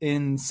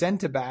in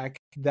centre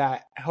back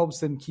that helps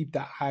them keep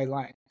that high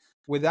line.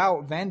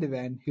 Without Van de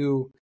Ven,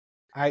 who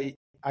I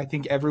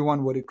think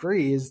everyone would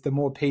agree is the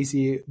more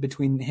pacey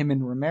between him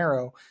and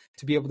Romero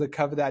to be able to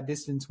cover that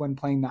distance when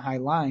playing the high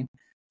line.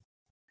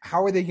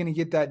 How are they going to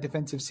get that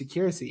defensive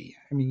security?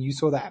 I mean, you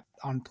saw that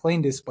on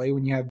plain display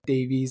when you have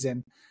Davies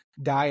and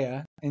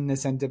Dyer in the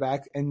center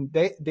back, and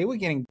they were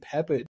getting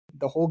peppered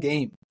the whole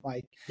game.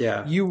 Like,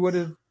 you would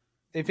have,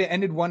 if it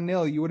ended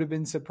 1-0, you would have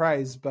been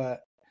surprised,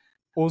 but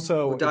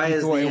also Dyer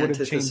is the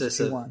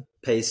antithesis of 2-1.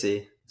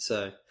 pacey.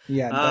 So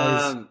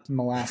Dyer's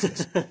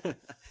molasses.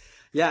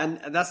 Yeah,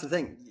 and that's the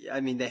thing.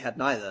 I mean, they had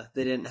neither.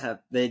 They didn't have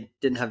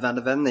Van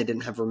de Ven. They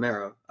didn't have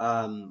Romero.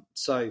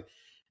 So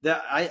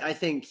that I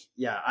think,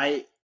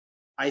 I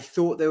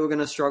thought they were going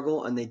to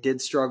struggle, and they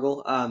did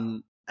struggle.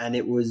 And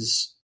it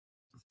was,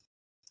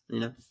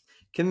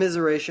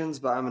 commiserations.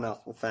 But I'm an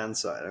Arsenal fan,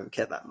 so I don't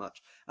care that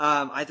much.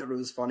 I thought it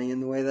was funny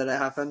in the way that it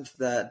happened,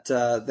 that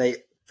they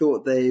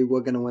thought they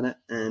were going to win it,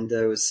 and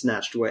it was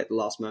snatched away at the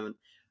last moment.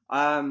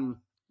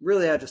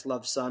 Really, I just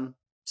love Son,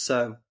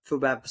 so feel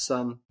bad for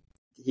Son.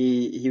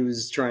 He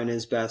was trying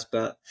his best,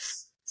 but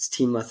his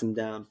team let him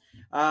down.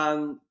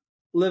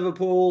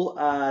 Liverpool,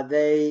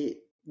 they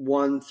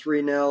won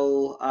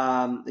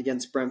 3-0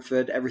 against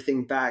Brentford.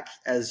 Everything back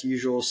as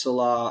usual.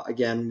 Salah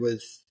again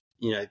with,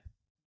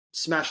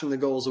 smashing the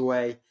goals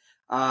away.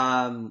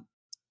 But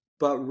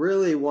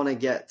really want to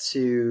get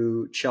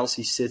to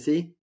Chelsea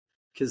City,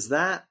 because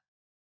that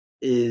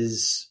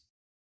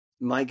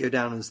might go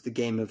down as the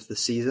game of the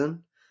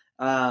season.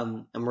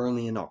 And we're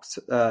only in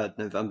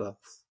November.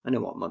 I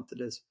know what month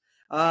it is.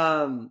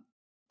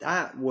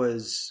 That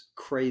was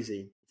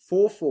crazy.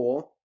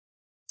 4-4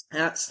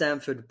 at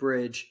Stamford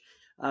Bridge,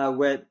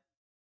 where,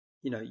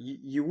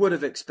 you would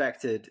have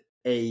expected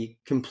a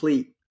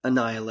complete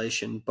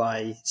annihilation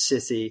by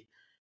City.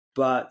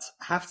 But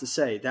I have to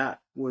say,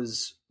 that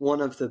was one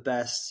of the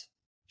best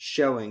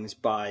showings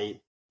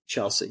by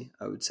Chelsea,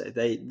 I would say.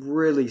 They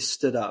really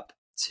stood up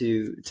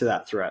to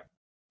that threat.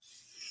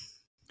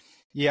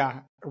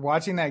 Yeah,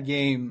 watching that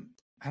game,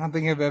 I don't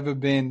think I've ever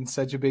been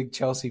such a big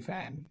Chelsea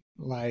fan,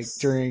 like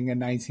during a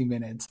 90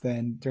 minutes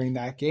than during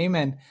that game.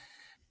 And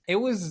it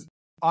was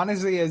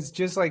honestly as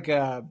just like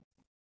a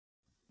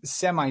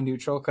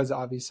semi-neutral, because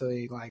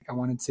obviously like I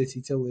wanted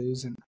City to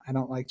lose and I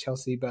don't like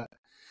Chelsea, but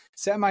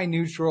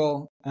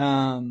semi-neutral.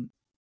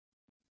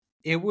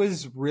 It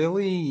was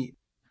really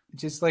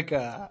just like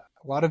a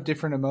lot of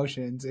different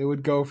emotions. It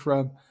would go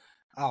from,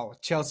 oh,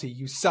 Chelsea,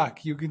 you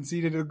suck. You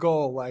conceded a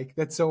goal. Like,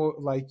 that's so,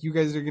 like, you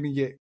guys are going to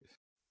get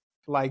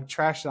like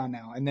trashed on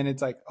now. And then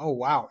it's like, oh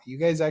wow, you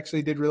guys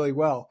actually did really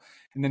well.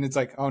 And then it's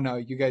like, oh no,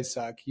 you guys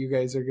suck, you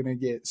guys are gonna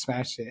get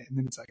smashed it. And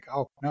then it's like,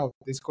 oh no,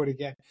 they scored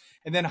again.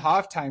 And then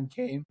halftime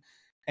came,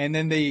 and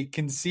then they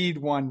concede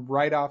one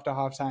right after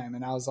halftime,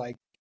 and I was like,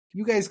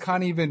 you guys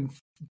can't even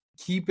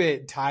keep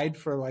it tied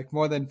for like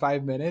more than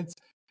 5 minutes.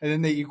 And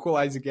then they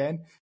equalize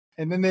again,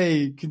 and then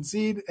they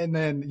concede, and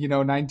then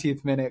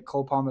 90th minute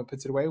Cole Palmer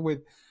puts it away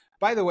with,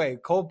 by the way,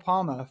 Cole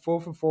Palmer,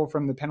 4 for 4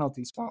 from the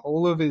penalty spot.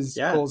 All of his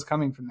goals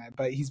coming from that,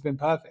 but he's been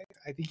perfect.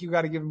 I think you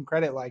got to give him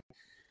credit. Like,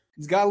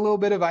 he's got a little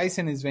bit of ice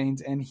in his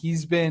veins, and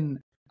he's been,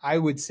 I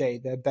would say,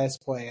 the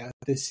best player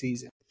this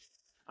season.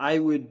 I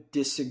would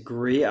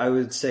disagree. I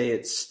would say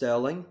it's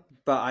Sterling,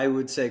 but I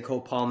would say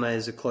Cole Palmer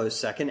is a close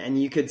second.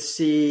 And you could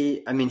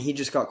see, I mean, he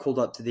just got called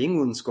up to the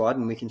England squad,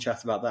 and we can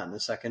chat about that in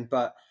a second.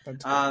 But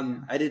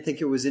I did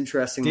think it was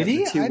interesting Did that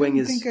he? the two I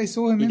wingers. didn't think I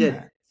saw him He in did.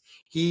 that.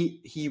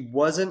 He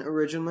wasn't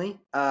originally,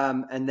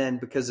 and then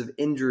because of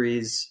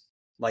injuries,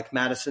 like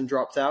Madison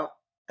dropped out,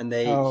 and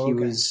he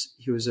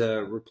was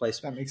a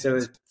replacement. That makes There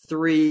sense. were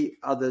 3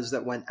 others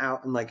that went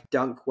out, and like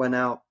Dunk went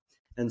out,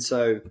 and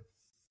so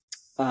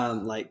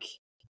other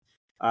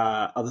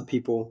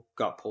people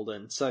got pulled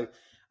in. So,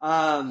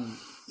 but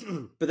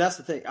that's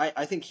the thing.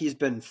 I think he's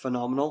been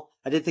phenomenal.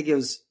 I did think it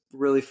was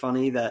really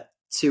funny that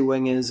 2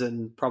 wingers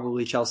and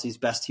probably Chelsea's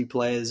best 2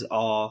 players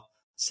are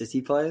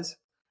City players.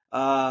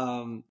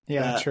 True.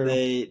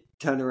 They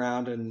turn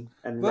around and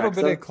A little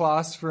bit of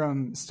class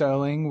from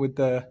Sterling with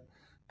the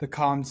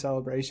calm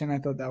celebration. I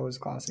thought that was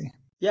classy.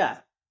 Yeah.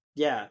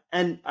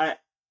 And I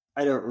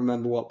don't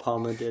remember what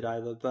Palmer did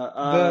either, but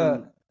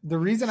the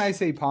reason I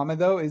say Palmer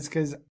though is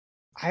because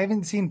I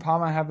haven't seen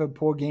Palmer have a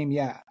poor game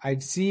yet.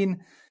 I've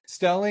seen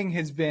Sterling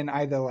has been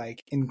either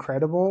like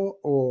incredible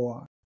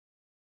or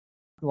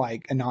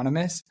like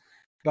anonymous,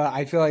 but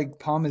I feel like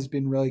Palmer's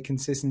been really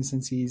consistent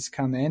since he's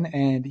come in,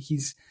 and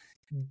he's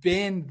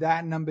been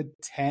that number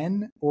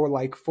 10 or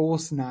like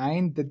false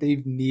 9 that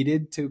they've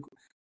needed to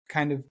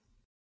kind of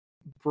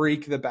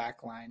break the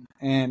back line.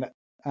 And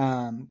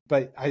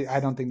but I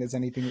don't think there's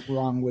anything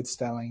wrong with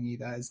Sterling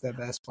either as their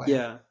best player.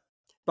 Yeah.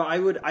 But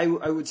I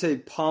would say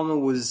Palmer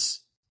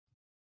was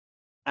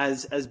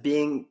as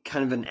being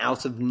kind of an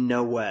out of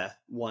nowhere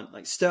one.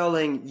 Like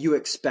Sterling, you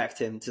expect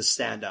him to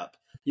stand up.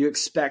 You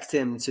expect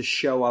him to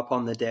show up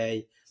on the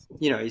day.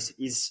 You know,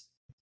 he's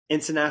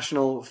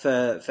international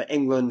for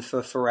England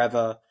for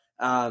forever.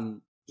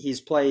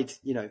 He's played,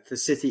 for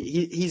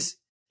City.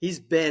 He's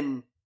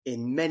been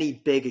in many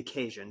big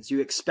occasions. You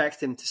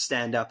expect him to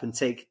stand up and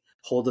take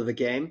hold of a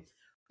game.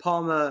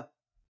 Palmer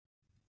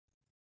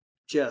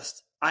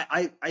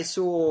I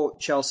saw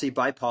Chelsea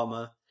by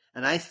Palmer,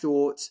 and I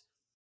thought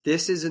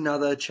this is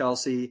another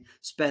Chelsea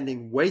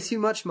spending way too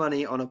much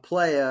money on a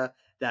player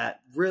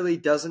that really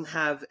doesn't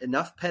have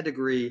enough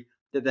pedigree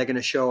that they're going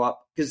to show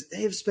up, because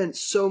they have spent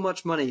so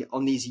much money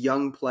on these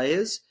young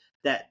players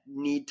that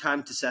need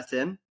time to set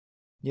in.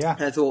 Yeah.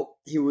 And I thought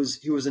he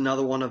was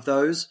another one of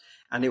those,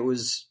 and it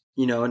was,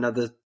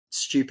 another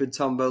stupid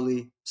Tom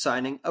Bowley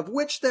signing, of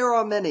which there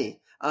are many.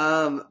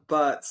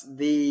 But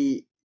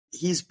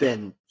he's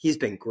been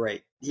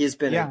great. He has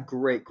been a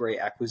great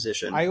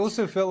acquisition. I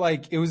also feel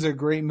like it was a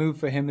great move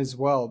for him as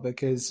well,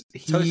 because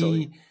he,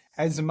 Totally.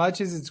 as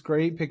much as it's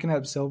great picking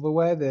up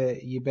silverware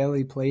that you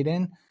barely played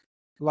in,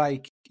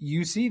 like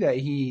you see that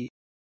he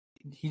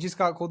just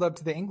got called up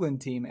to the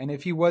England team. And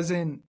if he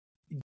wasn't,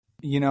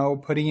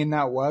 putting in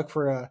that work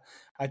for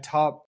a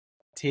top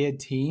tier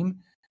team,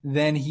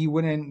 then he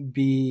wouldn't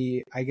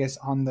be, I guess,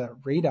 on the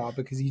radar,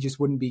 because he just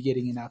wouldn't be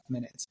getting enough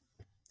minutes.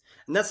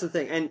 And that's the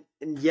thing.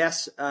 And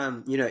yes,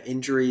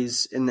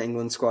 injuries in the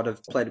England squad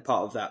have played a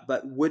part of that.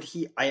 But would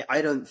he?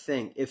 I don't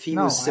think if he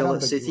was still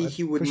at City,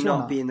 he would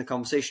not be in the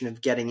conversation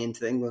of getting into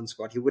the England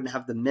squad. He wouldn't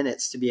have the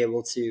minutes to be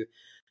able to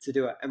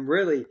do it. And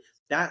really,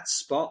 that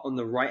spot on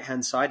the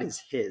right-hand side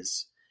is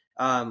his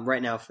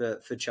right now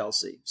for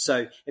Chelsea.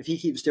 So if he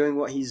keeps doing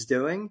what he's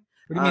doing,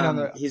 what do you mean on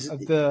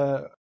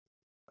the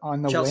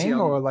Chelsea wing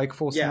or like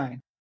false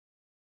 9?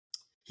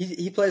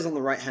 He plays on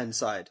the right-hand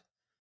side.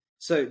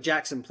 So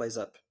Jackson plays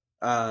up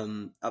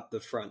the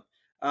front.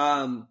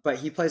 But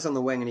he plays on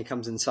the wing and he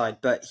comes inside.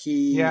 But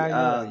he you're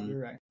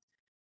right.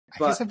 I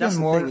guess I've been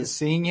more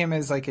seeing him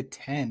as like a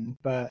 10,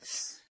 but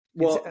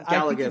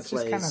Gallagher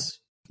plays. Kind of,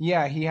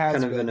 he has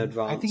kind been. of an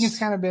advanced. I think it's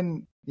kind of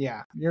been.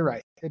 Yeah, you're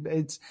right.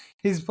 It's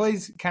his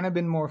plays kind of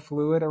been more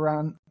fluid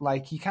around.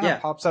 Like he kind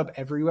of pops up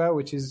everywhere,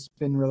 which has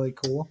been really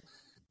cool.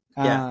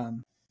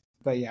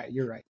 But yeah,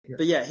 you're right.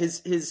 But yeah,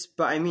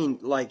 but I mean,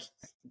 like,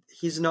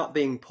 he's not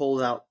being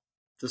pulled out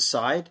the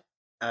side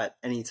at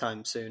any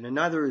time soon, and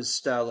neither is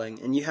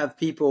Sterling. And you have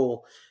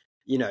people,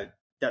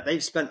 that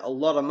they've spent a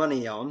lot of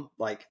money on,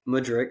 like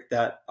Mudryk,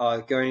 that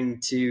are going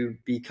to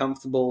be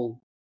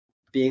comfortable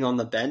being on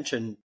the bench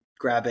and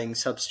grabbing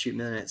substitute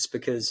minutes,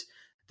 because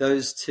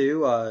those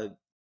two are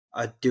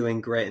doing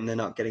great and they're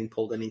not getting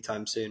pulled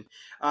anytime soon.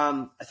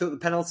 I thought the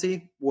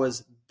penalty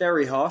was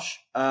very harsh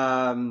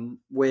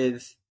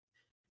with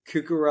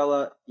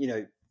Cucurella,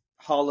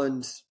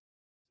 Haaland.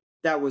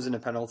 That wasn't a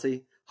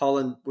penalty.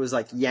 Haaland was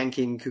like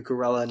yanking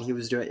Cucurella, and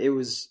it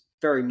was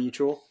very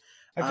mutual.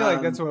 I feel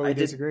like that's where we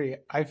disagree.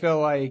 I feel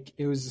like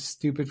it was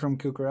stupid from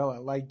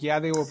Cucurella. Like,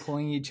 they were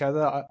pulling each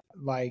other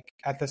like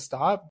at the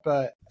start,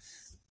 but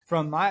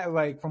from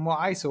what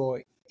I saw,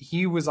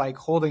 he was like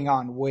holding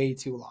on way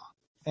too long.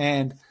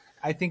 And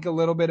I think a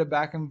little bit of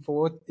back and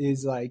forth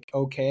is like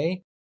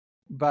okay,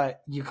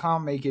 but you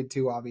can't make it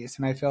too obvious.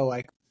 And I feel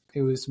like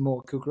it was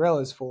more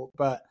Cucurella's fault,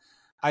 but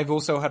I've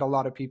also had a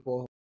lot of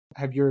people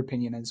have your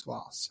opinion as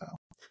well. So,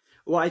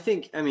 well, I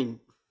think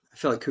I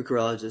feel like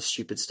Cucurella does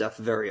stupid stuff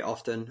very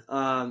often.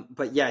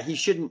 But yeah, he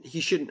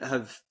shouldn't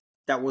have.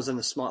 That wasn't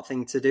a smart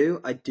thing to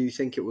do. I do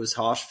think it was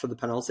harsh for the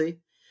penalty.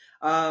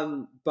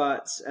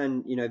 But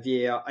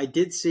VAR, I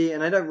did see,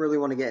 and I don't really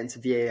want to get into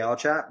VAR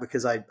chat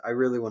because I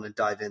really want to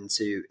dive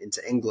into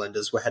England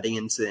as we're heading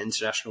into the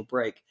international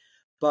break.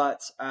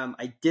 But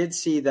I did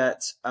see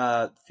that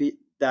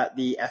that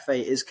the FA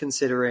is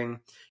considering.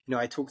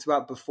 I talked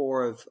about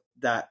before of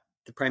that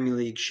the Premier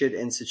League should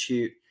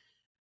institute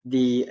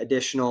the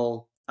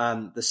additional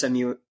the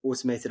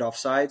semi-automated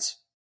offsides,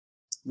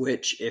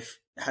 which if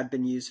had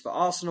been used for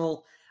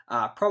Arsenal,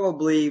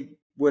 probably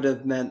would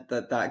have meant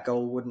that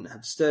goal wouldn't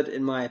have stood,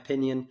 in my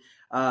opinion.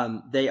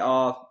 They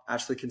are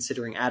actually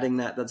considering adding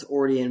that. That's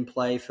already in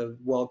play for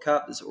World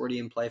Cup. It's already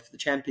in play for the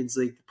Champions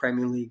League. The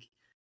Premier League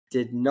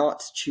did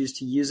not choose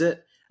to use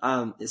it.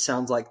 It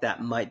sounds like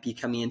that might be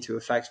coming into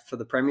effect for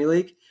the Premier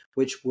League,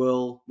 which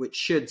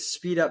should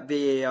speed up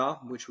VAR,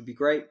 which would be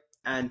great,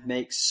 and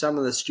make some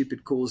of the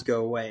stupid calls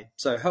go away.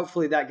 So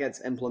hopefully that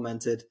gets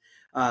implemented,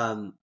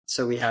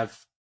 so we have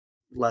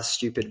less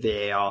stupid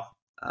VAR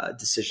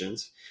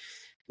decisions.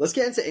 Let's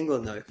get into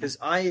England though, because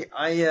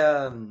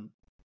I'm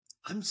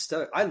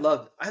stoked. I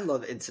love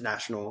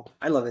international.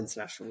 I love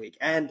international week,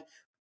 and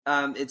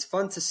it's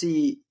fun to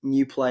see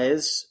new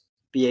players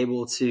be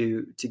able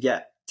to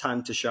get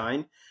time to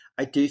shine.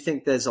 I do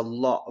think there's a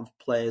lot of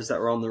players that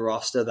are on the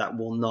roster that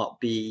will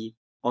not be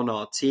on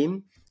our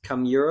team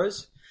come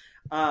Euros,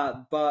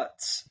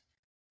 but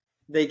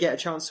they get a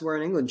chance to wear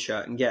an England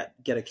shirt and get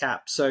a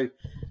cap. So,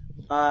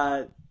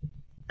 and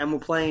we're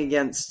playing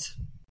against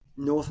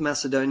North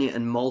Macedonia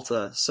and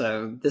Malta.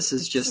 So this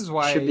is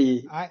why should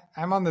be.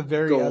 I'm on the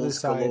very other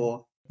side.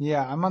 Galore.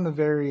 Yeah, I'm on the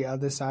very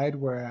other side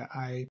where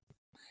I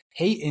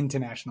hate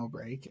international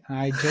break.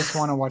 I just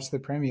want to watch the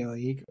Premier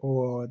League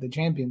or the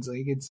Champions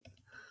League. It's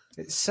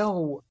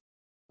so.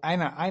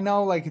 I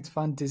know, like it's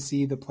fun to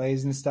see the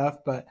plays and stuff,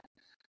 but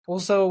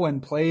also when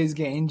players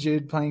get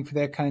injured playing for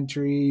their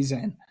countries,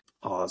 and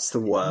it's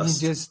the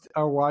worst. You just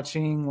are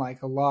watching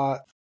like a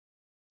lot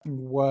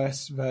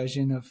worse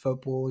version of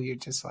football. You're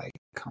just like,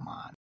 come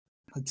on,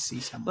 let's see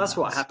something. That's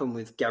what happened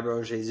with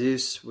Gabriel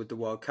Jesus with the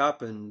World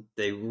Cup, and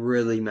they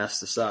really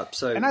messed us up.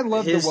 So, and I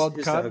love the World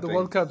Cup. The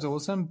World Cup's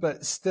awesome,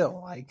 but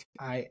still, like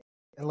a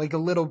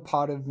little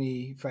part of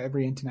me for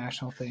every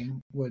international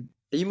thing would.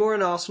 Are you more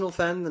an Arsenal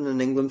fan than an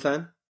England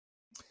fan?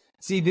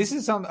 See, this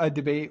is a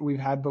debate we've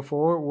had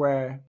before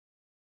where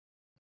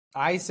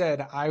I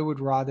said I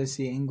would rather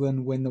see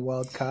England win the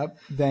World Cup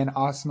than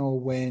Arsenal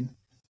win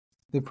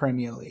the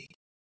Premier League.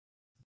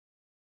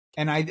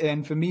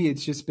 And for me,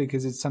 it's just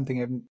because it's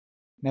something I've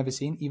never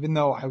seen, even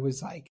though I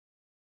was like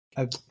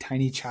a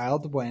tiny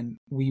child when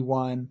we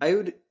won. I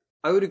would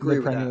agree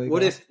with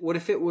that. What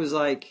if it was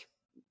like,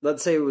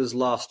 let's say it was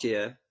last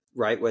year,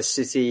 right, where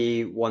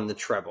City won the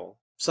treble,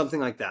 something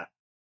like that.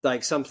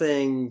 Like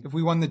something. If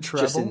we won the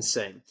treble, just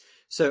insane.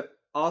 So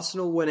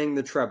Arsenal winning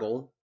the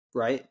treble,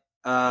 right?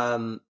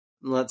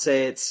 Let's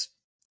say it's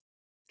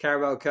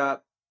Carabao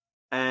Cup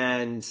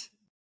and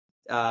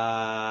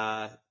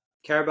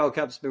Carabao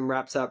Cup's been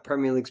wrapped up,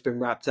 Premier League's been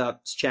wrapped up,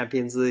 it's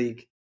Champions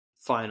League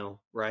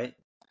final, right?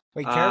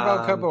 Wait,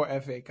 Carabao Cup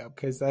or FA Cup?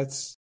 Because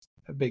that's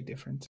a big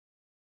difference.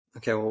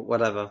 Okay, well,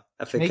 whatever.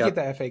 FA Make Cup. it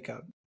the FA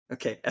Cup.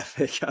 Okay,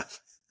 FA Cup.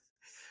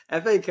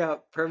 FA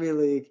Cup, Premier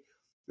League,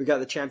 we got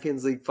the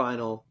Champions League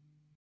final.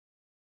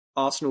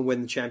 Arsenal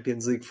win the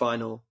Champions League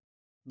final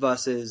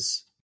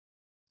versus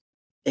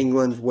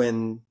England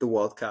win the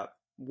World Cup.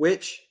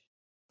 Which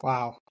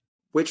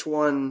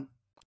one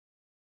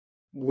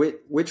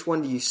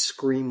do you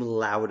scream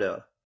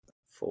louder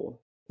for?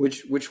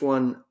 Which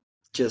one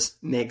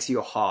just makes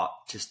your heart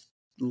just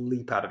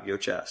leap out of your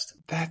chest?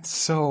 That's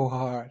so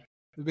hard.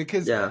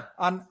 Because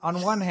on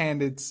one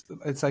hand it's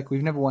like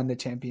we've never won the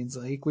Champions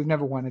League. We've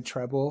never won a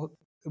treble.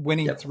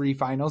 Winning 3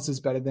 finals is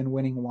better than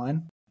winning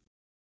 1.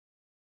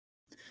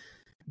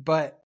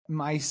 But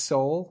my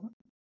soul,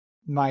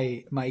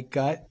 my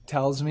gut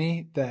tells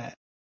me that,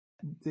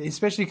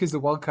 especially because the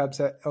World Cup's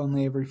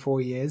only every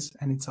 4 years,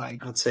 and it's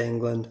like I'd say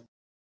England.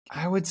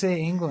 I would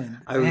say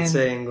England. I would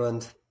say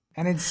England.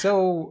 And it's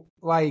so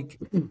like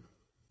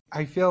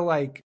I feel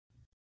like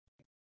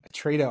a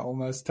traitor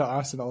almost to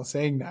Arsenal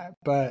saying that,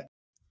 but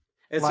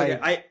it's like,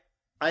 okay.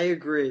 I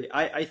agree.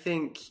 I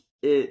think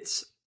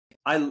it's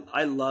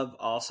I love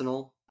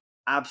Arsenal.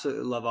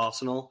 Absolutely love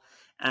Arsenal.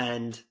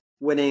 And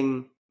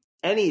winning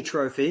any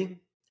trophy,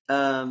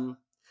 there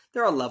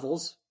are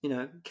levels,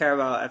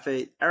 Carabao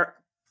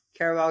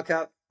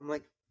Cup, I'm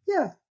like,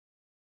 yeah.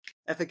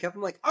 FA Cup,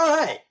 I'm like, all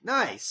right,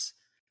 nice.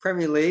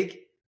 Premier League,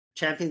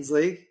 Champions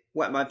League,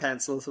 wet my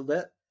pants a little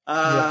bit.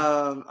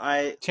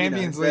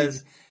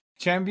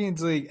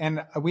 Champions League,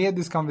 and we had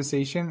this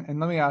conversation, and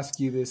let me ask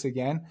you this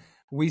again.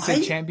 We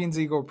said Champions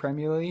League or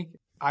Premier League.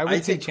 I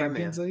would say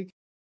Champions League.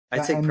 I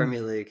take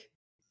Premier League.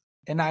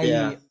 And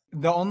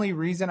the only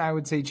reason I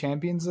would say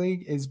Champions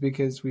League is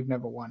because we've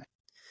never won it.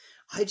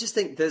 I just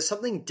think there's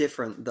something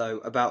different, though,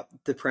 about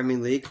the Premier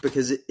League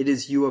because it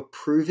is you are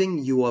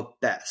proving you are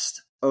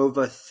best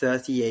over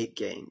 38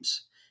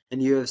 games.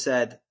 And you have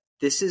said,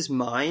 this is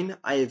mine.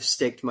 I have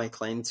staked my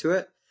claim to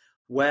it.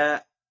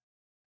 Where,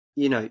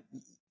 you know,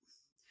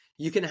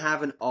 you can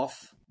have an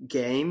off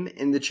game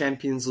in the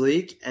Champions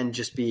League and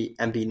just be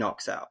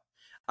knocked out.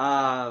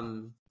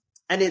 And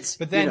it's,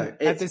 but then you know,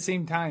 at the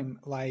same time,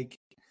 like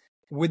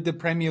with the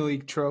Premier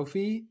League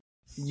trophy,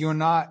 you're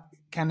not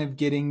kind of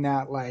getting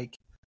that like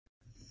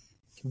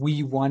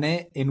we won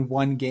it in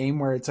one game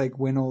where it's like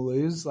win or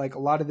lose. Like a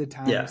lot of the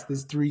times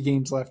there's 3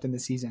 games left in the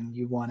season,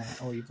 you won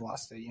it or you've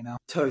lost it, you know?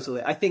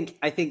 Totally. I think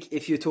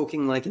if you're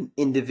talking like an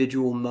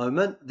individual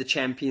moment, the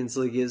Champions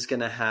League is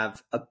going to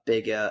have a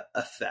bigger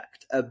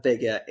effect, a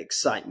bigger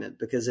excitement,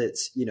 because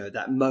it's, you know,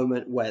 that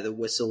moment where the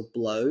whistle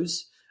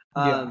blows.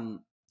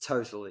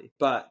 Totally.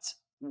 But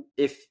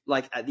if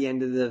like at the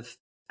end of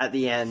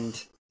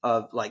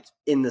like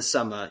in the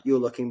summer, you're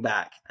looking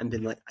back and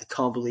being like, I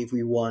can't believe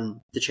we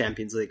won the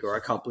Champions League, or I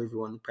can't believe we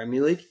won the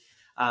Premier League.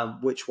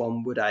 Which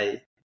one would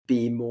I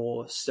be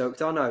more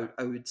stoked on?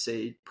 I would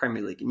say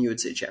Premier League, and you would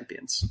say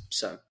Champions.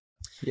 So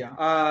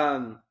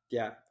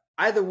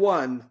either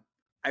one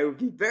I would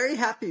be very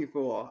happy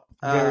for.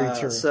 Very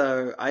true.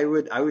 So I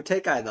would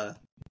take either,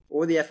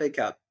 or the FA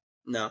Cup.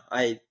 No,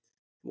 I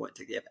won't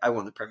take I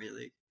want the Premier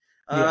League.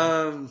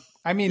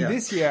 I mean,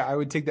 this year I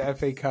would take the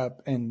FA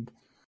Cup and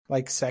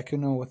like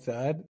second or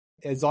third,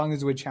 as long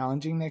as we're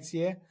challenging next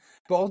year.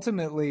 But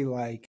ultimately,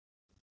 like,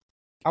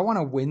 I want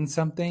to win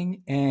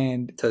something,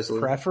 and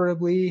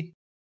preferably,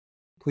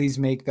 please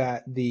make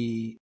that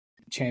the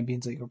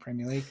Champions League or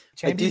Premier League.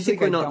 I do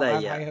think we're not there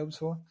yet. High hopes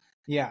for.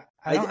 Yeah,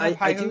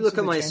 I do look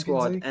at my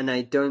squad, and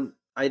I don't.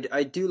 I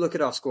do look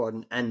at our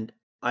squad, and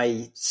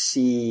I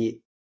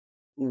see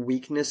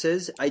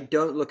weaknesses. I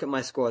don't look at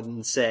my squad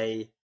and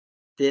say,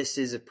 "This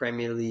is a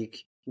Premier League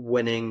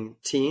winning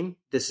team."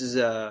 This is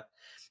a.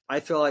 I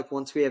feel like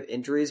once we have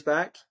injuries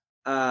back,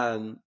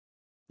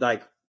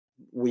 like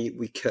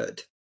we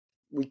could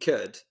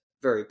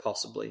very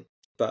possibly,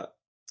 but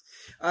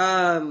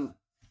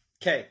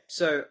okay.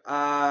 So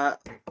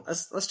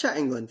let's chat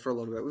England for a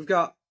little bit. We've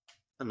got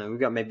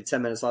maybe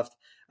 10 minutes left,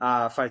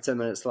 5-10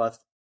 minutes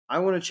left. I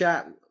want to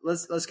chat.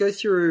 Let's go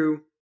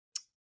through.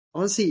 I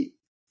want to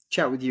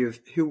chat with you of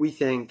who we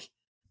think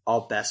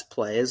our best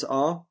players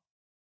are.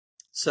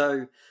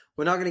 So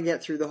we're not going to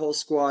get through the whole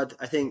squad.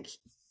 I think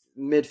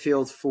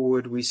midfield,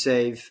 forward, we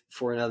save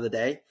for another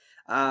day.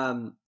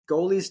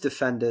 Goalies,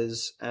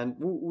 defenders, and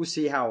we'll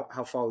see how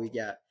far we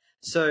get.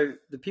 So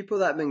the people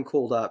that have been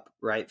called up,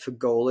 right, for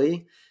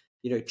goalie,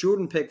 you know,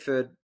 Jordan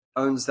Pickford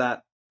owns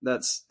that.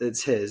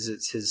 It's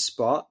his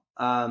spot.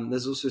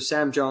 There's also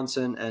Sam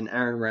Johnson and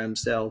Aaron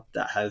Ramsdale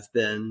that have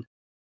been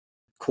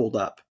called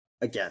up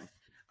again.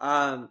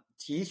 Do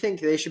you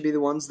think they should be the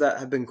ones that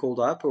have been called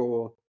up,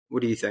 or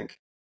what do you think?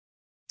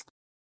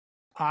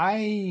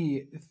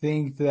 I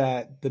think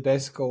that the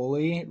best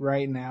goalie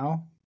right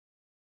now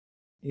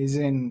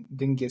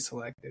didn't get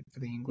selected for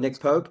the England. Nick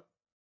Pope?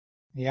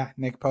 Yeah,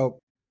 Nick Pope.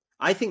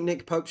 I think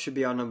Nick Pope should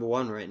be our number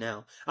one right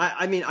now.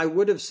 I mean, I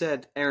would have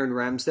said Aaron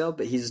Ramsdale,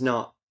 but he's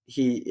not.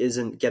 He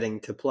isn't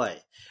getting to play.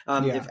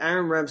 If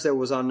Aaron Ramsdale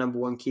was our number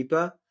one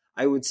keeper,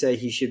 I would say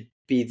he should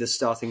be the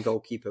starting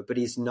goalkeeper, but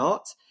he's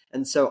not.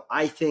 And so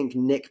I think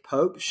Nick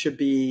Pope should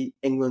be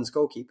England's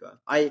goalkeeper.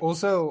 I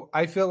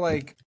feel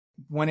like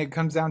when it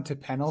comes down to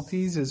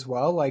penalties as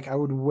well, like I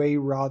would way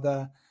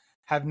rather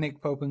have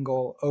Nick Pope in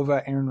goal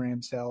over Aaron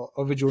Ramsdale,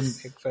 over Jordan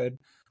Pickford.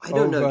 I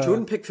don't know.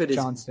 Jordan Pickford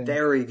is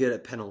very good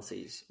at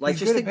penalties. Like,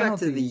 just think back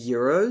to the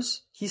Euros.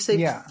 He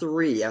saved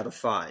 3 out of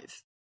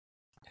 5.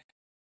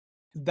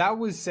 That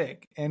was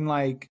sick. And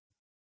like,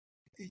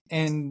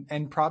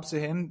 and props to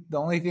him. The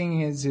only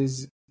thing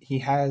is he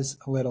has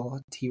a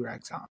little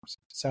T-Rex arms.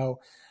 So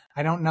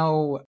I don't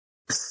know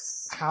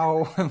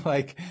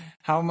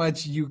how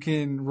much you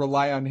can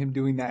rely on him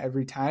doing that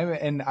every time.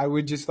 And I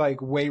would just like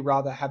way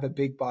rather have a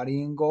big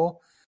body in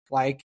goal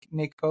like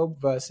Nick Pope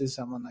versus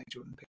someone like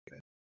Jordan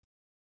Pickford.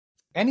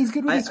 And he's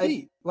good with his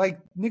feet. Like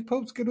Nick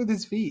Pope's good with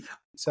his feet.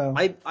 So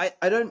I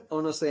don't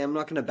honestly. I'm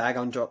not going to bag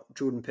on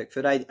Jordan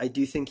Pickford. I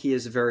do think he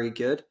is very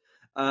good.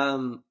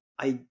 I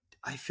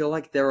feel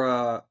like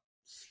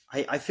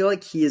I feel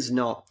like he is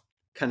not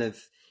kind of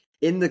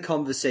in the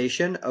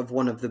conversation of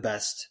one of the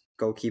best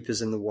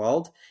goalkeepers in the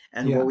world.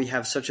 And while we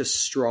have such a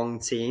strong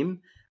team,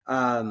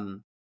 I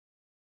don't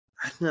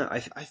know. I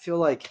feel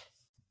like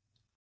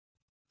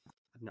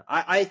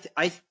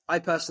I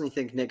personally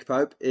think Nick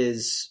Pope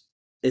is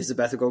a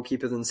better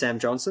goalkeeper than Sam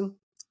Johnson,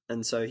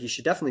 and so he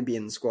should definitely be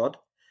in the squad.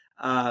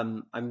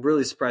 I'm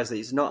really surprised that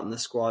he's not in the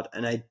squad,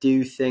 and I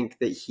do think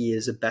that he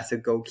is a better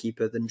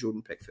goalkeeper than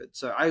Jordan Pickford.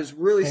 So I was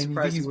really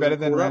surprised. You think he's better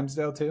than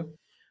Ramsdale too?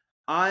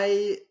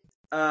 I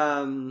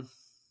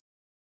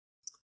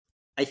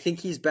think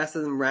he's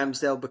better than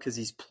Ramsdale because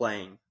he's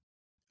playing.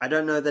 I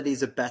don't know that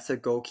he's a better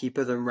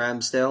goalkeeper than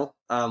Ramsdale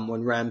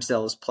when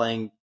Ramsdale is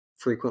playing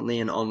frequently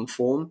and on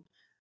form.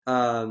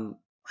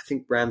 I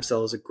think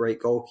Ramsdale is a great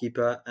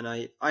goalkeeper, and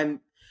I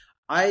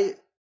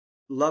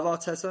love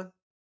Arteta,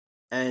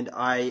 and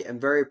I am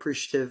very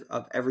appreciative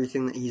of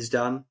everything that he's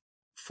done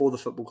for the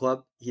football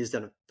club. He has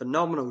done a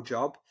phenomenal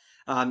job,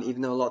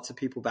 even though lots of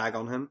people bag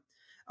on him.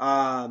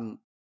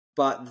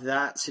 But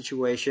that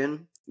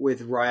situation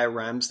with Raya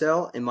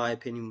Ramsdale, in my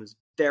opinion, was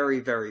very,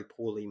 very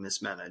poorly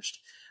mismanaged.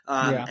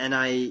 And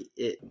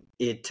it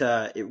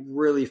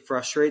really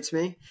frustrates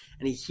me.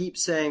 And he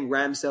keeps saying,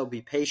 Ramsdale,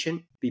 be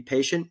patient, be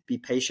patient, be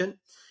patient.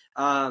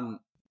 And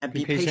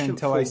be patient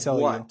until for I sell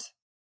what?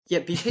 Yeah,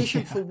 be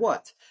patient for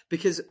what?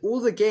 Because all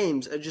the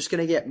games are just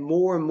going to get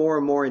more and more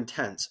and more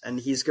intense, and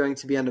he's going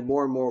to be under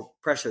more and more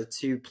pressure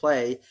to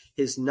play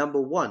his number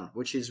one,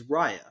 which is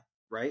Raya,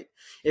 right?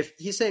 If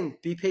he's saying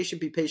be patient,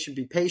 be patient,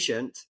 be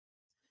patient,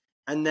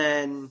 and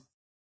then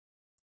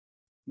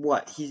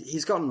what?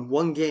 He's gotten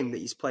one game that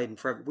he's played in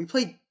forever. We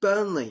played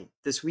Burnley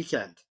this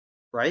weekend,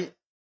 right?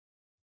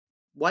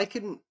 Why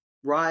couldn't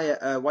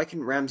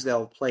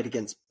Ramsdale played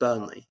against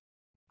Burnley?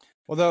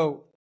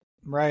 Although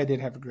Raya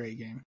did have a great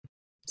game.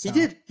 So.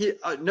 He did.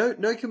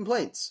 No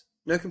complaints.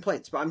 No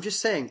complaints. But I'm just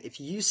saying, if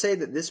you say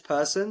that this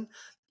person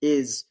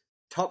is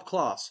top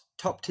class,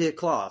 top tier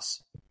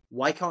class,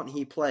 why can't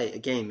he play a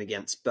game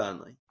against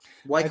Burnley?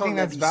 Why can't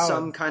there be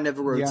some kind of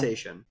a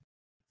rotation?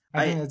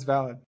 Yeah. I think that's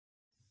valid.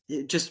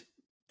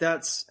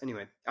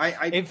 Anyway.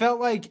 It felt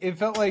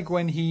like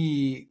when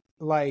he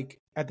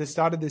at the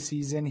start of the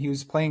season he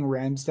was playing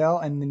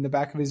Ramsdale, and in the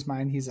back of his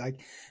mind he's like,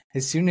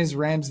 as soon as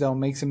Ramsdale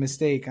makes a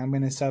mistake, I'm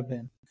going to sub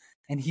him.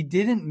 And he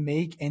didn't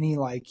make any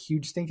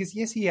huge thing, because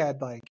yes, he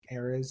had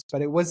errors,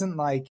 but it wasn't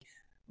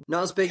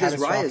not as big as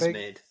Raya's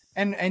made.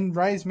 And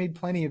Raya's made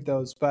plenty of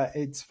those, but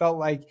it's felt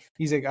like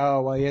he's like,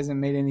 oh well, he hasn't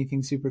made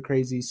anything super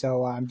crazy,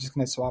 so I'm just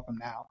gonna swap him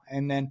now.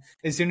 And then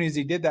as soon as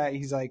he did that,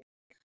 he's like,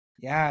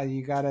 yeah,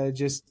 you gotta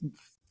just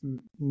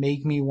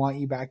make me want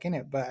you back in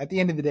it. But at the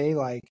end of the day,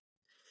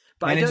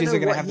 but I don't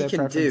know what he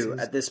can do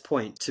at this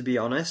point, to be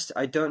honest.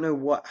 I don't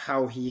know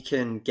how he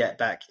can get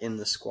back in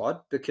the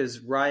squad, because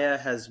Raya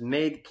has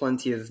made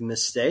plenty of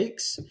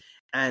mistakes,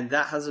 and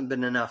that hasn't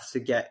been enough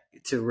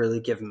to really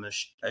give him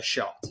a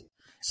shot.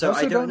 So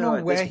I don't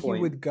know where he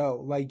would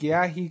go.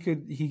 He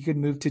could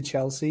move to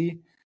Chelsea,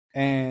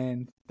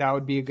 and that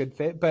would be a good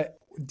fit. But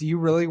do you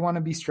really want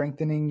to be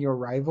strengthening your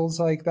rivals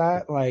like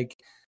that?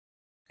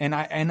 And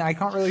I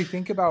can't really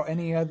think about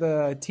any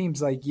other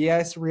teams.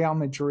 Yes, Real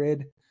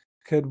Madrid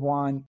could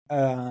want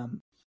a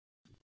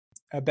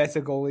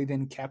better goalie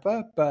than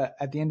Kepa, but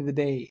at the end of the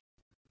day,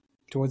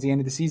 towards the end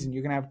of the season,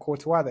 you're going to have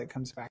Courtois that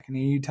comes back. And are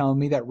you telling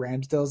me that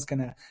Ramsdale's going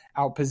to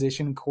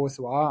outposition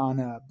Courtois on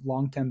a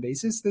long-term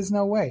basis? There's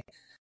no way.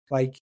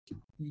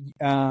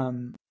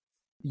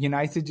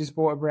 United just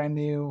bought a brand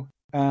new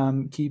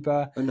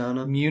keeper.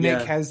 Onana.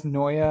 Munich has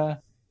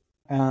Neuer.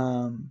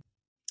 Barcelona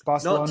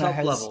not top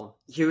has... level.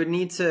 He would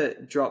need to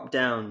drop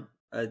down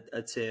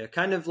a tier,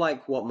 kind of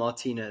like what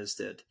Martinez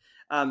did.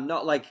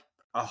 Not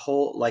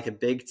a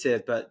big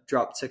tier, but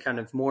drop to kind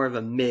of more of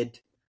a mid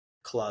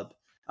club.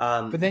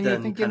 But then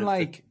you're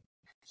thinking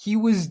he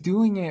was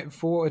doing it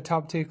for a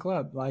top tier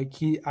club. I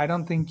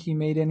don't think he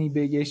made any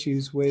big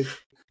issues with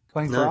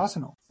playing for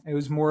Arsenal. It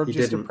was more of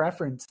just a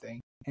preference thing.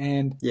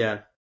 And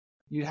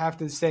you'd have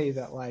to say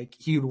that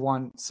he'd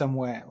want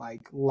somewhere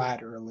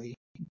laterally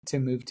to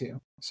move to.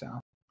 So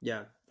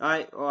yeah,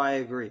 I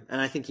agree, and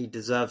I think he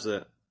deserves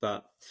it.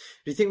 But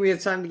do you think we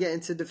have time to get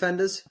into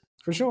defenders?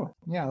 For sure.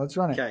 Yeah, let's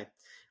run it. Okay.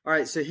 All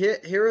right. So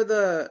here are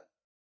the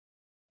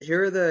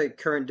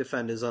current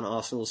defenders on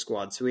Arsenal's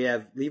squad. So we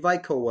have Levi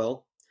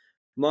Colwill,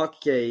 Mark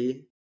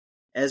Gay,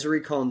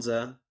 Ezri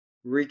Konza,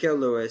 Rico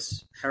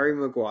Lewis, Harry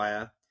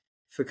Maguire,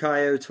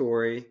 Fikayo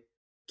Toure,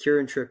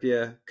 Kieran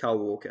Trippier, Kyle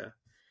Walker.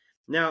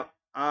 Now,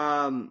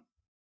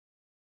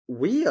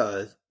 we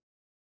are,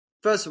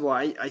 first of all,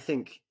 I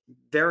think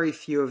very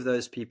few of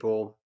those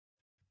people,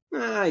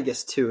 I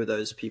guess two of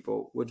those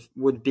people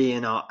would be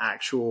in our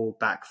actual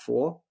back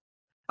four.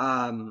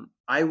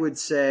 I would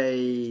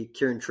say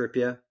Kieran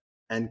Trippier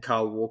and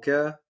Kyle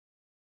Walker,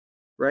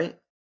 right?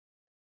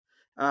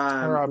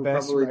 Are our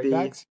best right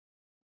backs?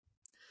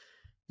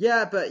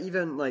 Yeah, but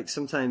even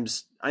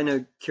sometimes I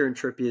know Kieran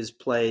Trippier's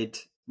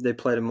they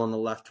played him on the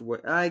left.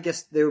 I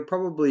guess they would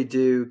probably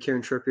do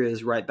Kieran Trippier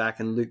as right back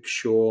and Luke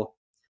Shaw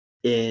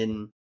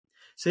in.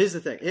 So here's the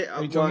thing.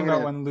 Are you talking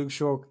about when Luke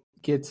Shaw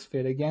gets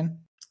fit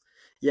again?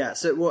 Yeah.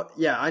 So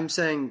I'm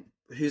saying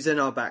who's in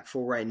our back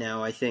four right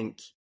now. I think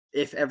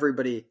if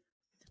everybody,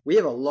 we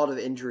have a lot of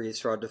injuries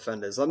for our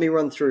defenders. Let me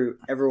run through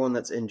everyone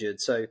that's injured.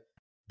 So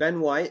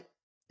Ben White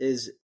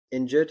is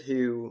injured,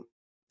 who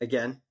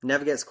again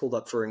never gets called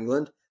up for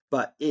England,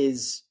 but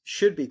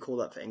should be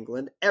called up for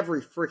England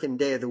every freaking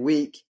day of the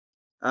week.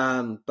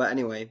 But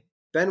anyway,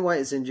 Ben White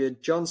is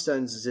injured, John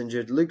Stones is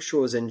injured, Luke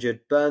Shaw is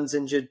injured, Burns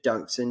injured,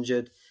 Dunk's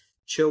injured,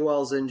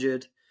 Chilwell's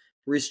injured,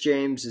 Reece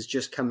James is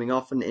just coming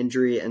off an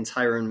injury, and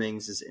Tyrone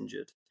Mings is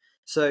injured.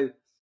 So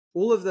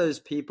all of those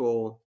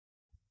people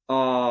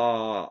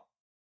are,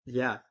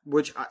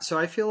 so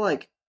I feel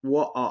like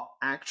what our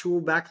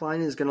actual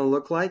backline is going to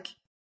look like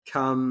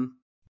come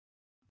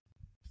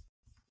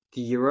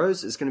the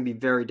Euros is going to be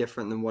very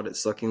different than what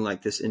it's looking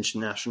like this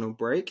international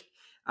break.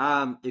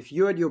 If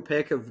you had your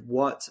pick of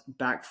what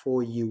back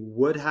four you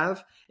would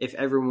have if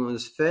everyone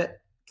was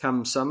fit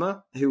come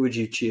summer, who would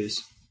you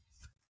choose?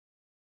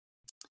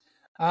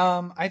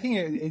 I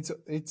think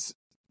it's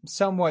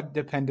somewhat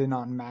dependent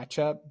on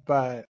matchup,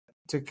 but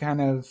to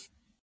kind of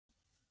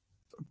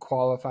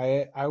qualify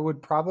it, I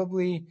would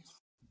probably,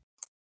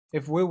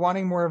 if we're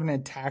wanting more of an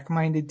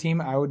attack-minded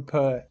team, I would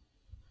put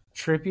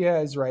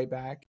Trippier as right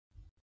back.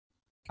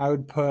 I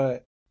would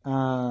put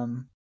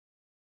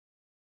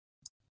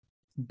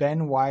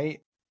Ben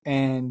White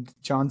and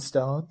John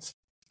Stones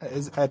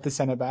at the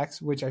center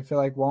backs, which I feel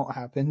like won't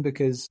happen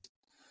because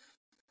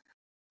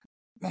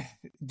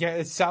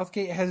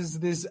Southgate has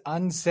this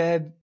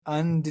unsaid,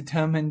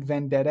 undetermined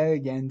vendetta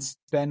against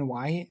Ben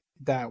White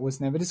that was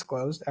never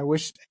disclosed. I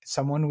wish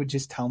someone would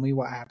just tell me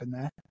what happened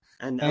there.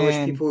 And I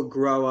wish people would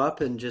grow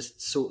up and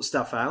just sort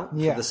stuff out for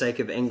the sake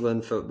of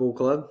England Football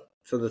Club,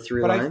 for the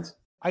three lions.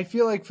 I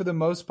feel like for the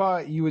most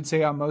part, you would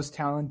say our most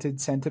talented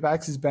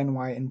centre-backs is Ben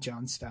White and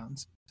John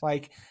Stones.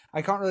 Like,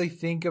 I can't really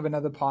think of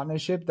another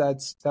partnership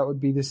that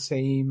would be the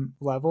same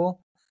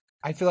level.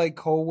 I feel like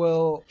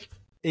Colwill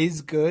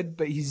is good,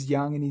 but he's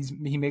young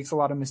and he makes a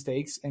lot of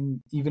mistakes.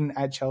 And even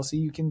at Chelsea,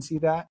 you can see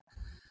that.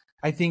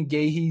 I think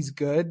Gahey's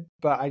good,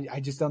 but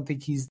I just don't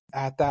think he's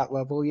at that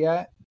level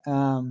yet.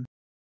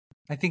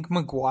 I think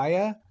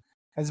Maguire,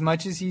 as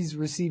much as he's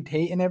received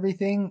hate and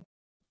everything,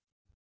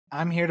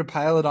 I'm here to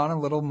pile it on a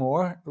little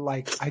more.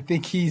 Like, I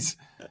think he's...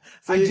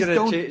 So you're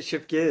going to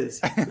shift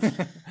gears.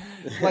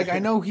 Like, I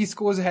know he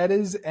scores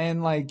headers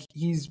and, like,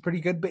 he's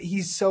pretty good, but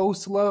he's so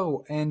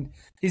slow. And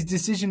his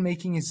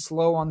decision-making is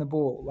slow on the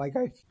ball. Like,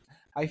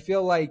 I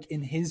feel like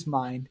in his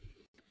mind,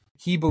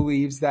 he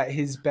believes that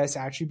his best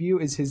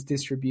attribute is his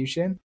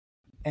distribution.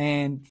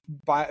 And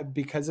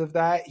because of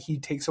that, he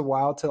takes a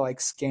while to,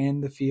 like, scan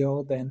the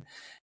field and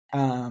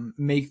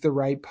make the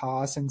right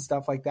pass and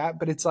stuff like that.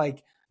 But it's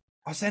like,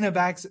 our center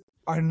backs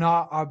are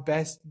not our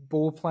best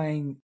ball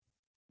playing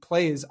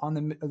players on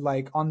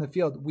the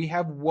field. We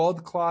have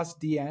world class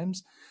DMs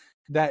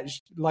that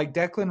like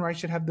Declan Rice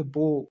should have the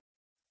ball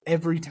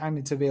every time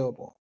it's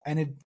available. And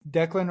if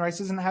Declan Rice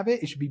doesn't have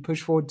it, it should be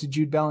pushed forward to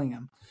Jude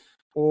Bellingham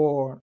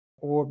or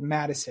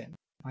Madison,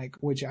 like,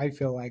 which I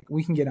feel like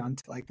we can get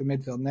onto like the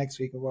midfield next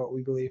week of what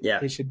we believe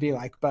it should be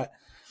like. But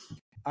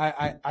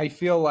I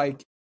feel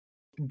like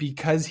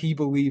because he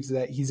believes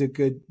that he's a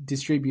good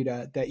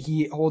distributor, that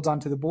he holds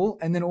onto the ball.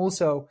 And then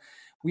also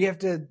we have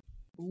to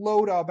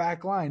load our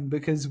back line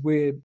because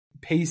we're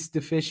pace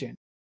deficient.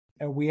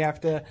 And we have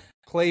to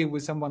play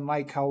with someone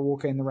like Kyle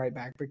Walker in the right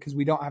back because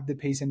we don't have the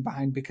pace in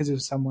behind because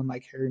of someone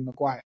like Harry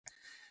Maguire.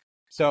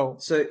 So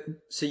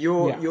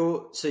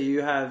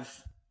you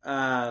have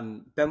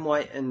Ben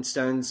White and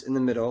Stones in the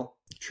middle,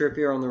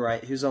 Trippier on the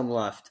right. Who's on the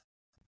left?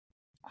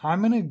 I'm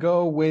going to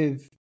go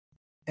with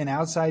an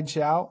outside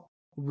shout,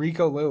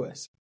 Rico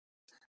Lewis.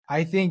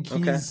 I think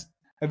he's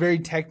a very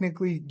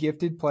technically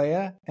gifted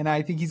player, and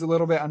I think he's a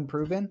little bit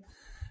unproven.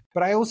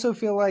 But I also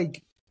feel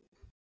like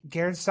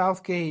Gareth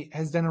Southgate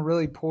has done a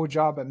really poor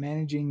job at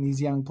managing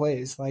these young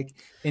players. Like,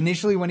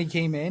 initially when he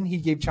came in, he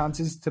gave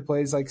chances to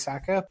players like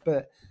Saka,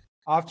 but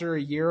after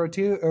a year or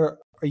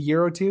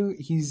two,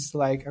 he's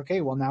like,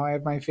 okay, well, now I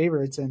have my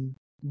favorites, and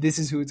this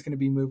is who it's going to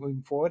be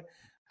moving forward.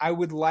 I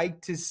would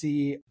like to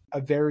see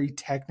a very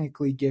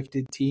technically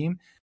gifted team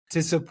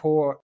to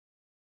support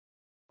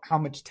how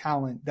much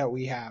talent that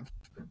we have.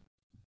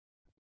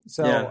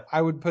 So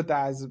I would put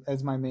that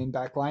as my main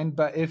back line.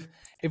 But if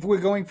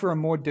we're going for a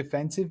more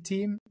defensive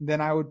team,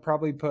 then I would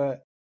probably put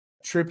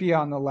Trippier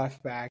on the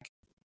left back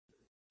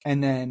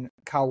and then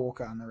Kyle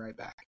Walker on the right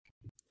back.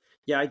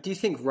 Yeah, I do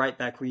think right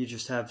back where you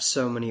just have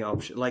so many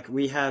options. Like,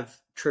 we have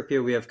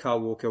Trippier, we have Kyle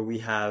Walker, we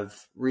have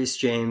Reece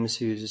James,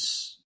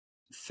 who's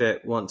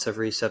fit once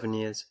every 7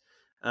 years.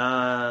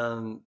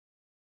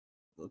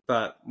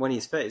 But when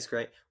he's fit, it's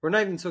great. We're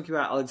not even talking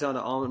about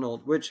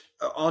Alexander-Arnold, which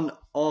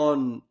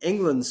on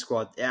England's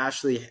squad, it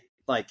actually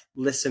like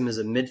lists him as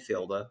a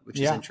midfielder, which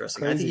is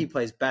interesting. Crazy. I think he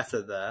plays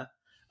better there,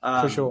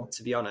 for sure.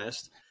 To be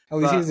honest, at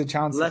least he has a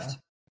chance. Left,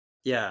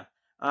 yeah.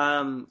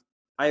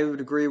 I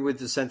would agree with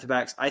the centre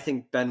backs. I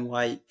think Ben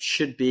White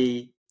should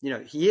be.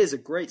 He is a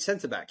great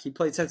centre back. He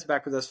played centre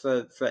back with us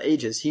for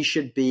ages. He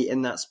should be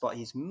in that spot.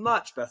 He's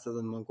much better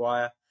than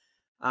Maguire.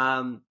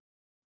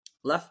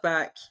 Left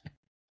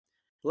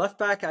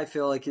back, I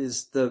feel like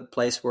is the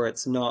place where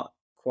it's not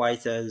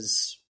quite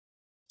as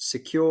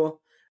secure.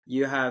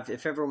 You have,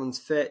 if everyone's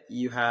fit,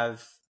 you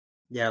have,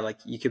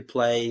 you could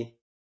play,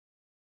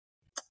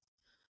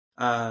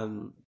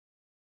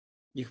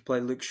 you could play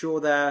Luke Shaw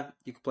there.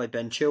 You could play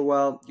Ben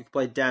Chilwell. You could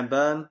play Dan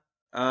Burn.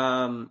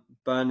 Burn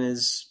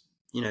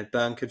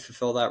could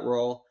fulfill that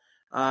role.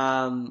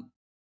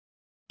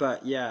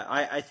 But yeah,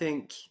 I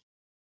think,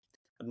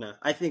 I don't know.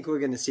 I think we're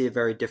going to see a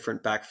very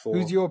different back four.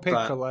 Who's your pick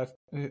for left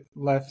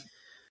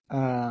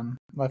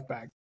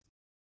back?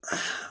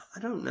 I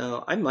don't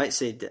know. I might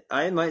say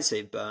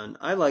Burn.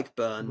 I like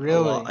Burn. Really?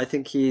 A lot. I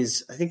think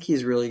he's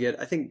really good.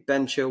 I think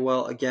Ben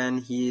Chilwell, again,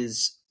 he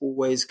is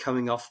always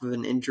coming off of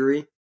an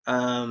injury.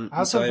 I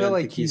also feel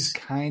like he's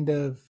kind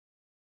of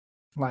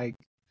like,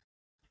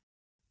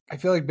 I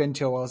feel like Ben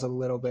Chilwell is a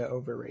little bit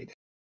overrated.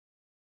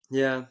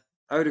 Yeah,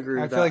 I would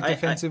agree with that. I feel like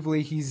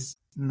defensively he's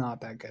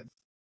not that good.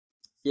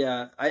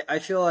 Yeah, I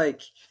feel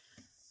like,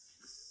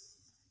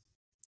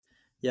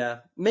 yeah,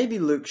 maybe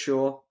Luke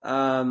Shaw.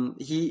 I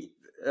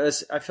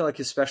feel like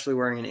especially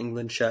wearing an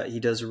England shirt, he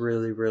does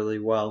really, really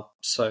well.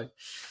 So,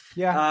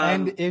 Yeah,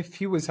 and if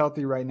he was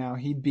healthy right now,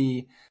 he'd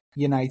be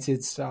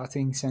United's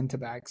starting centre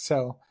back.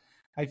 So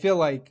I feel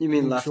like you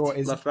mean Luke Shaw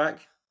left back?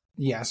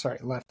 Yeah, sorry,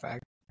 left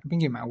back. I've been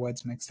getting my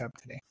words mixed up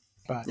today.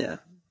 But yeah,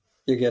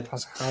 you're good.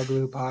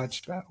 Pascaloglu,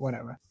 Poch, but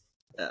whatever.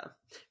 Yeah.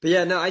 But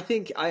yeah, no, I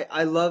think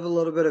I love a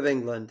little bit of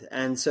England,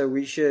 and so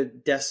we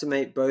should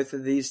decimate both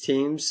of these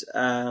teams,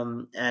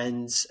 and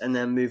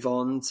then move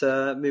on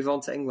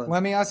to England.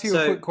 Let me ask you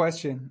a quick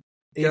question.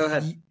 Go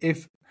ahead.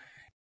 If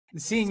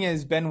seeing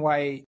as Ben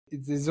White,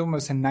 there's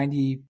almost a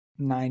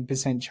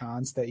 99%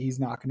 chance that he's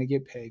not going to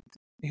get picked,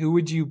 who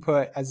would you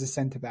put as a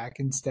centre back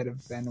instead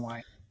of Ben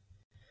White?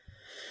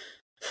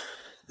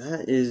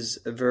 That is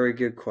a very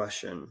good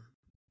question.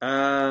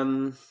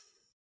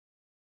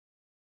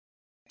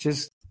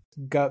 Just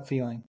gut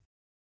feeling.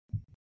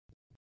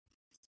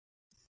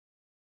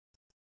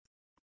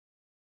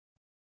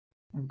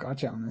 I've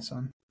got you on this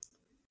one.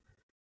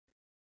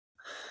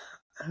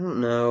 I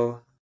don't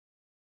know.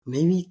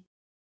 Maybe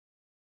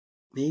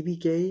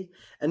Gay.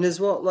 And as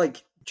well,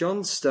 like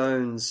John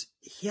Stones,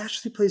 he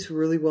actually plays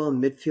really well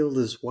in midfield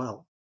as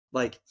well.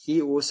 Like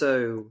he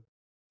also,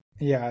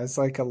 yeah, it's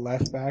like a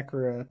left back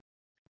or a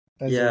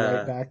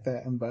right back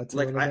that inverts.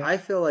 Like I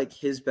feel like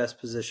his best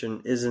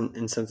position isn't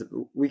in centre.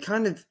 We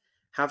kind of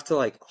have to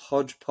like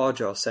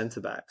hodgepodge our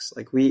centre backs.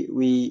 Like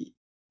we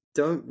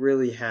don't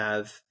really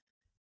have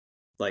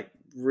like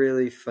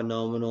really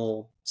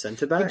phenomenal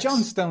centre backs. But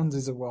John Stones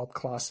is a world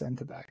class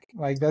centre back.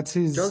 Like that's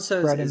his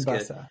bread and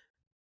butter. Good.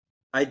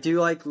 I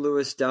do like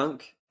Lewis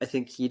Dunk. I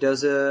think he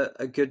does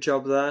a good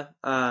job there.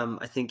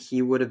 I think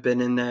he would have been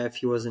in there if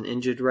he wasn't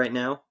injured right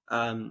now.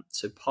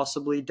 So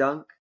possibly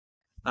Dunk.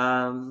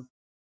 Probably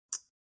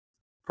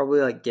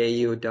like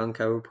Gay or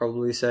Dunk, I would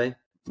probably say.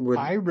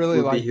 I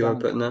really like Dunk,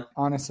 put in there.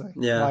 Honestly.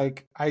 Yeah.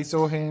 Like I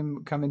saw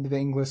him come into the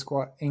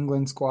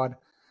England squad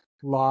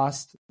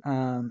last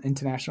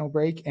international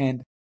break,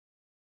 and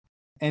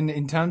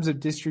in terms of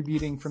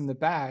distributing from the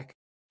back,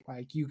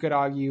 like you could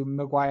argue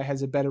Maguire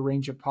has a better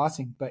range of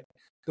passing, but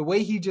the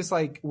way he just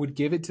like would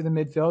give it to the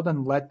midfield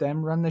and let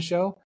them run the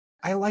show,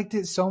 I liked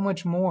it so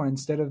much more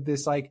instead of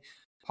this like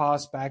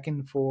pass back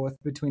and forth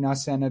between our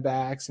center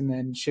backs and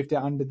then shift it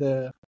onto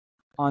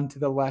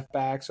the left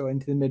backs or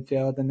into the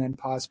midfield and then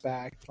pass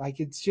back.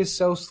 Like it's just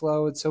so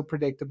slow, it's so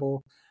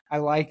predictable. I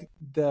like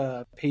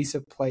the pace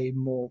of play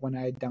more when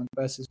I had Dunk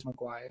versus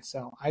Maguire.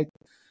 So I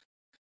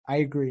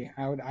agree.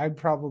 I'd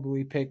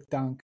probably pick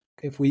Dunk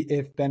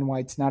if Ben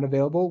White's not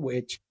available,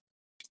 which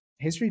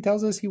history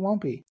tells us he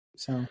won't be.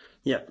 So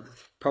yeah,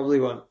 probably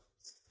won't.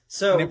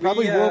 So and it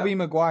probably will be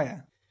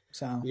Maguire.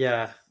 So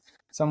yeah,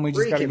 something we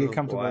just got to get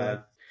comfortable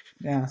with.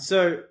 Yeah.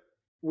 So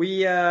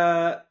we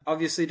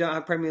obviously don't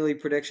have Premier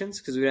League predictions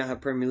because we don't have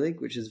Premier League,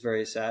 which is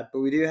very sad. But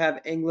we do have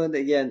England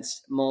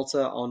against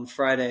Malta on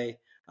Friday.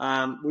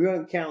 We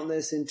won't count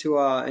this in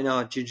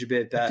our ginger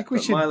beer bet. I think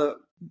we should. Milo,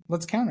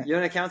 let's count it. You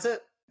want to count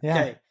it? Yeah.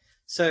 Okay.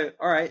 So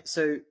all right.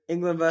 So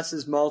England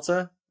versus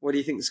Malta. What do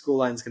you think the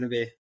scoreline is going to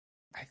be?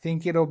 I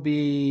think it'll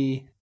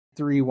be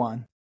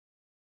 3-1.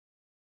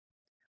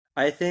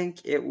 I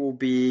think it will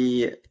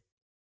be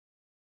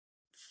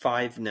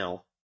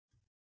 5-0.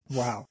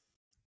 Wow.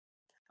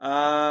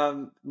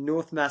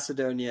 North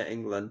Macedonia,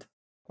 England.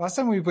 Last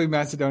time we played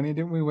Macedonia,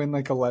 didn't we win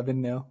like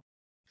 11-0?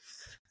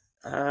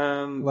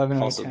 11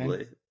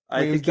 possibly.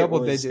 I think it was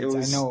double digits.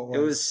 I know it was.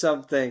 It was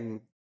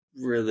something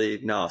really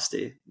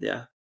nasty.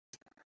 Yeah.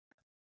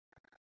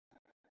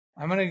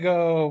 I'm gonna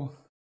go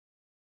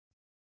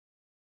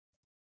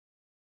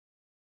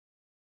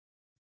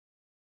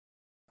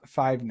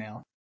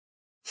 5-0.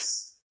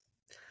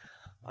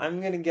 I'll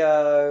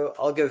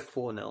go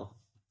 4-0.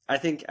 I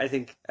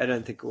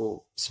don't think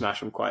we'll smash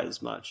them quite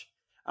as much.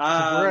 If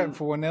we're at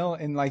 4-0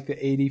 in like the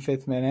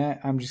 85th minute,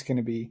 I'm just going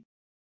to be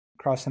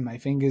crossing my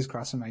fingers,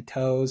 crossing my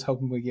toes,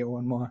 hoping we get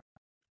one more.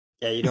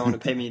 Yeah, you don't want to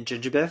pay me in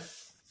ginger beer?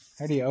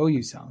 I already owe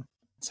you some.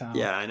 So.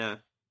 Yeah, I know.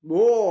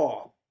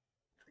 Whoa!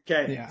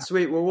 Okay, yeah.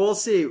 Sweet. Well, we'll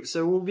see.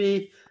 So we'll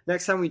be,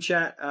 next time we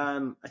chat,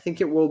 I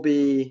think it will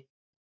be,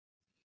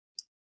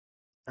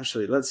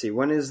 actually, let's see.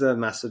 When is the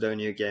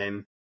Macedonia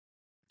game?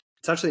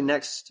 It's actually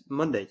next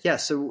Monday. Yeah,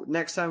 so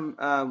next time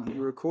we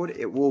record,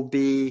 it will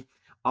be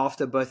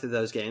after both of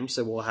those games.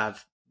 So we'll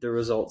have the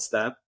results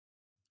there.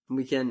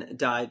 We can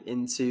dive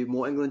into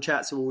more England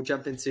chat. So we'll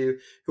jump into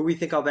who we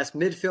think our best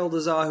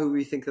midfielders are, who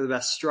we think the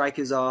best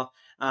strikers are,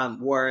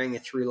 wearing a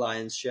Three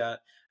Lions shirt.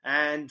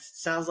 And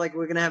sounds like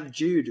we're going to have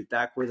Jude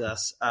back with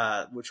us,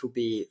 which will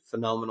be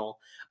phenomenal.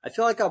 I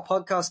feel like our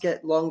podcasts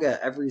get longer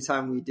every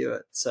time we do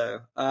it.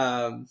 So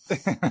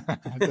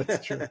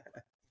that's true.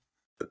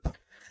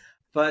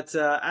 But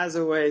as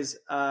always,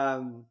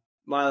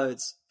 Milo,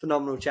 it's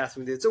phenomenal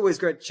chatting with you. It's always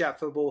great to chat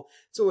football.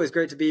 It's always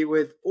great to be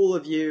with all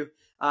of you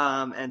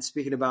and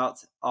speaking about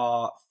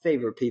our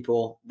favorite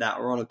people that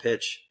are on a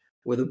pitch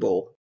with a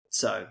ball.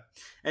 So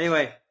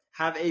anyway,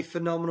 Have a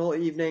phenomenal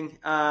evening.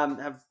 Have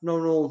a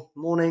phenomenal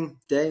morning,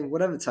 day,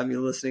 whatever time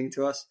you're listening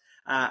to us.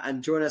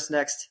 And join us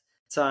next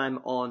time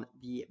on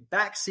the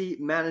Backseat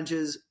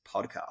Managers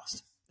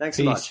podcast. Thanks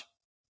so much.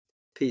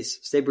 Peace.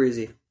 Stay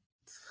breezy.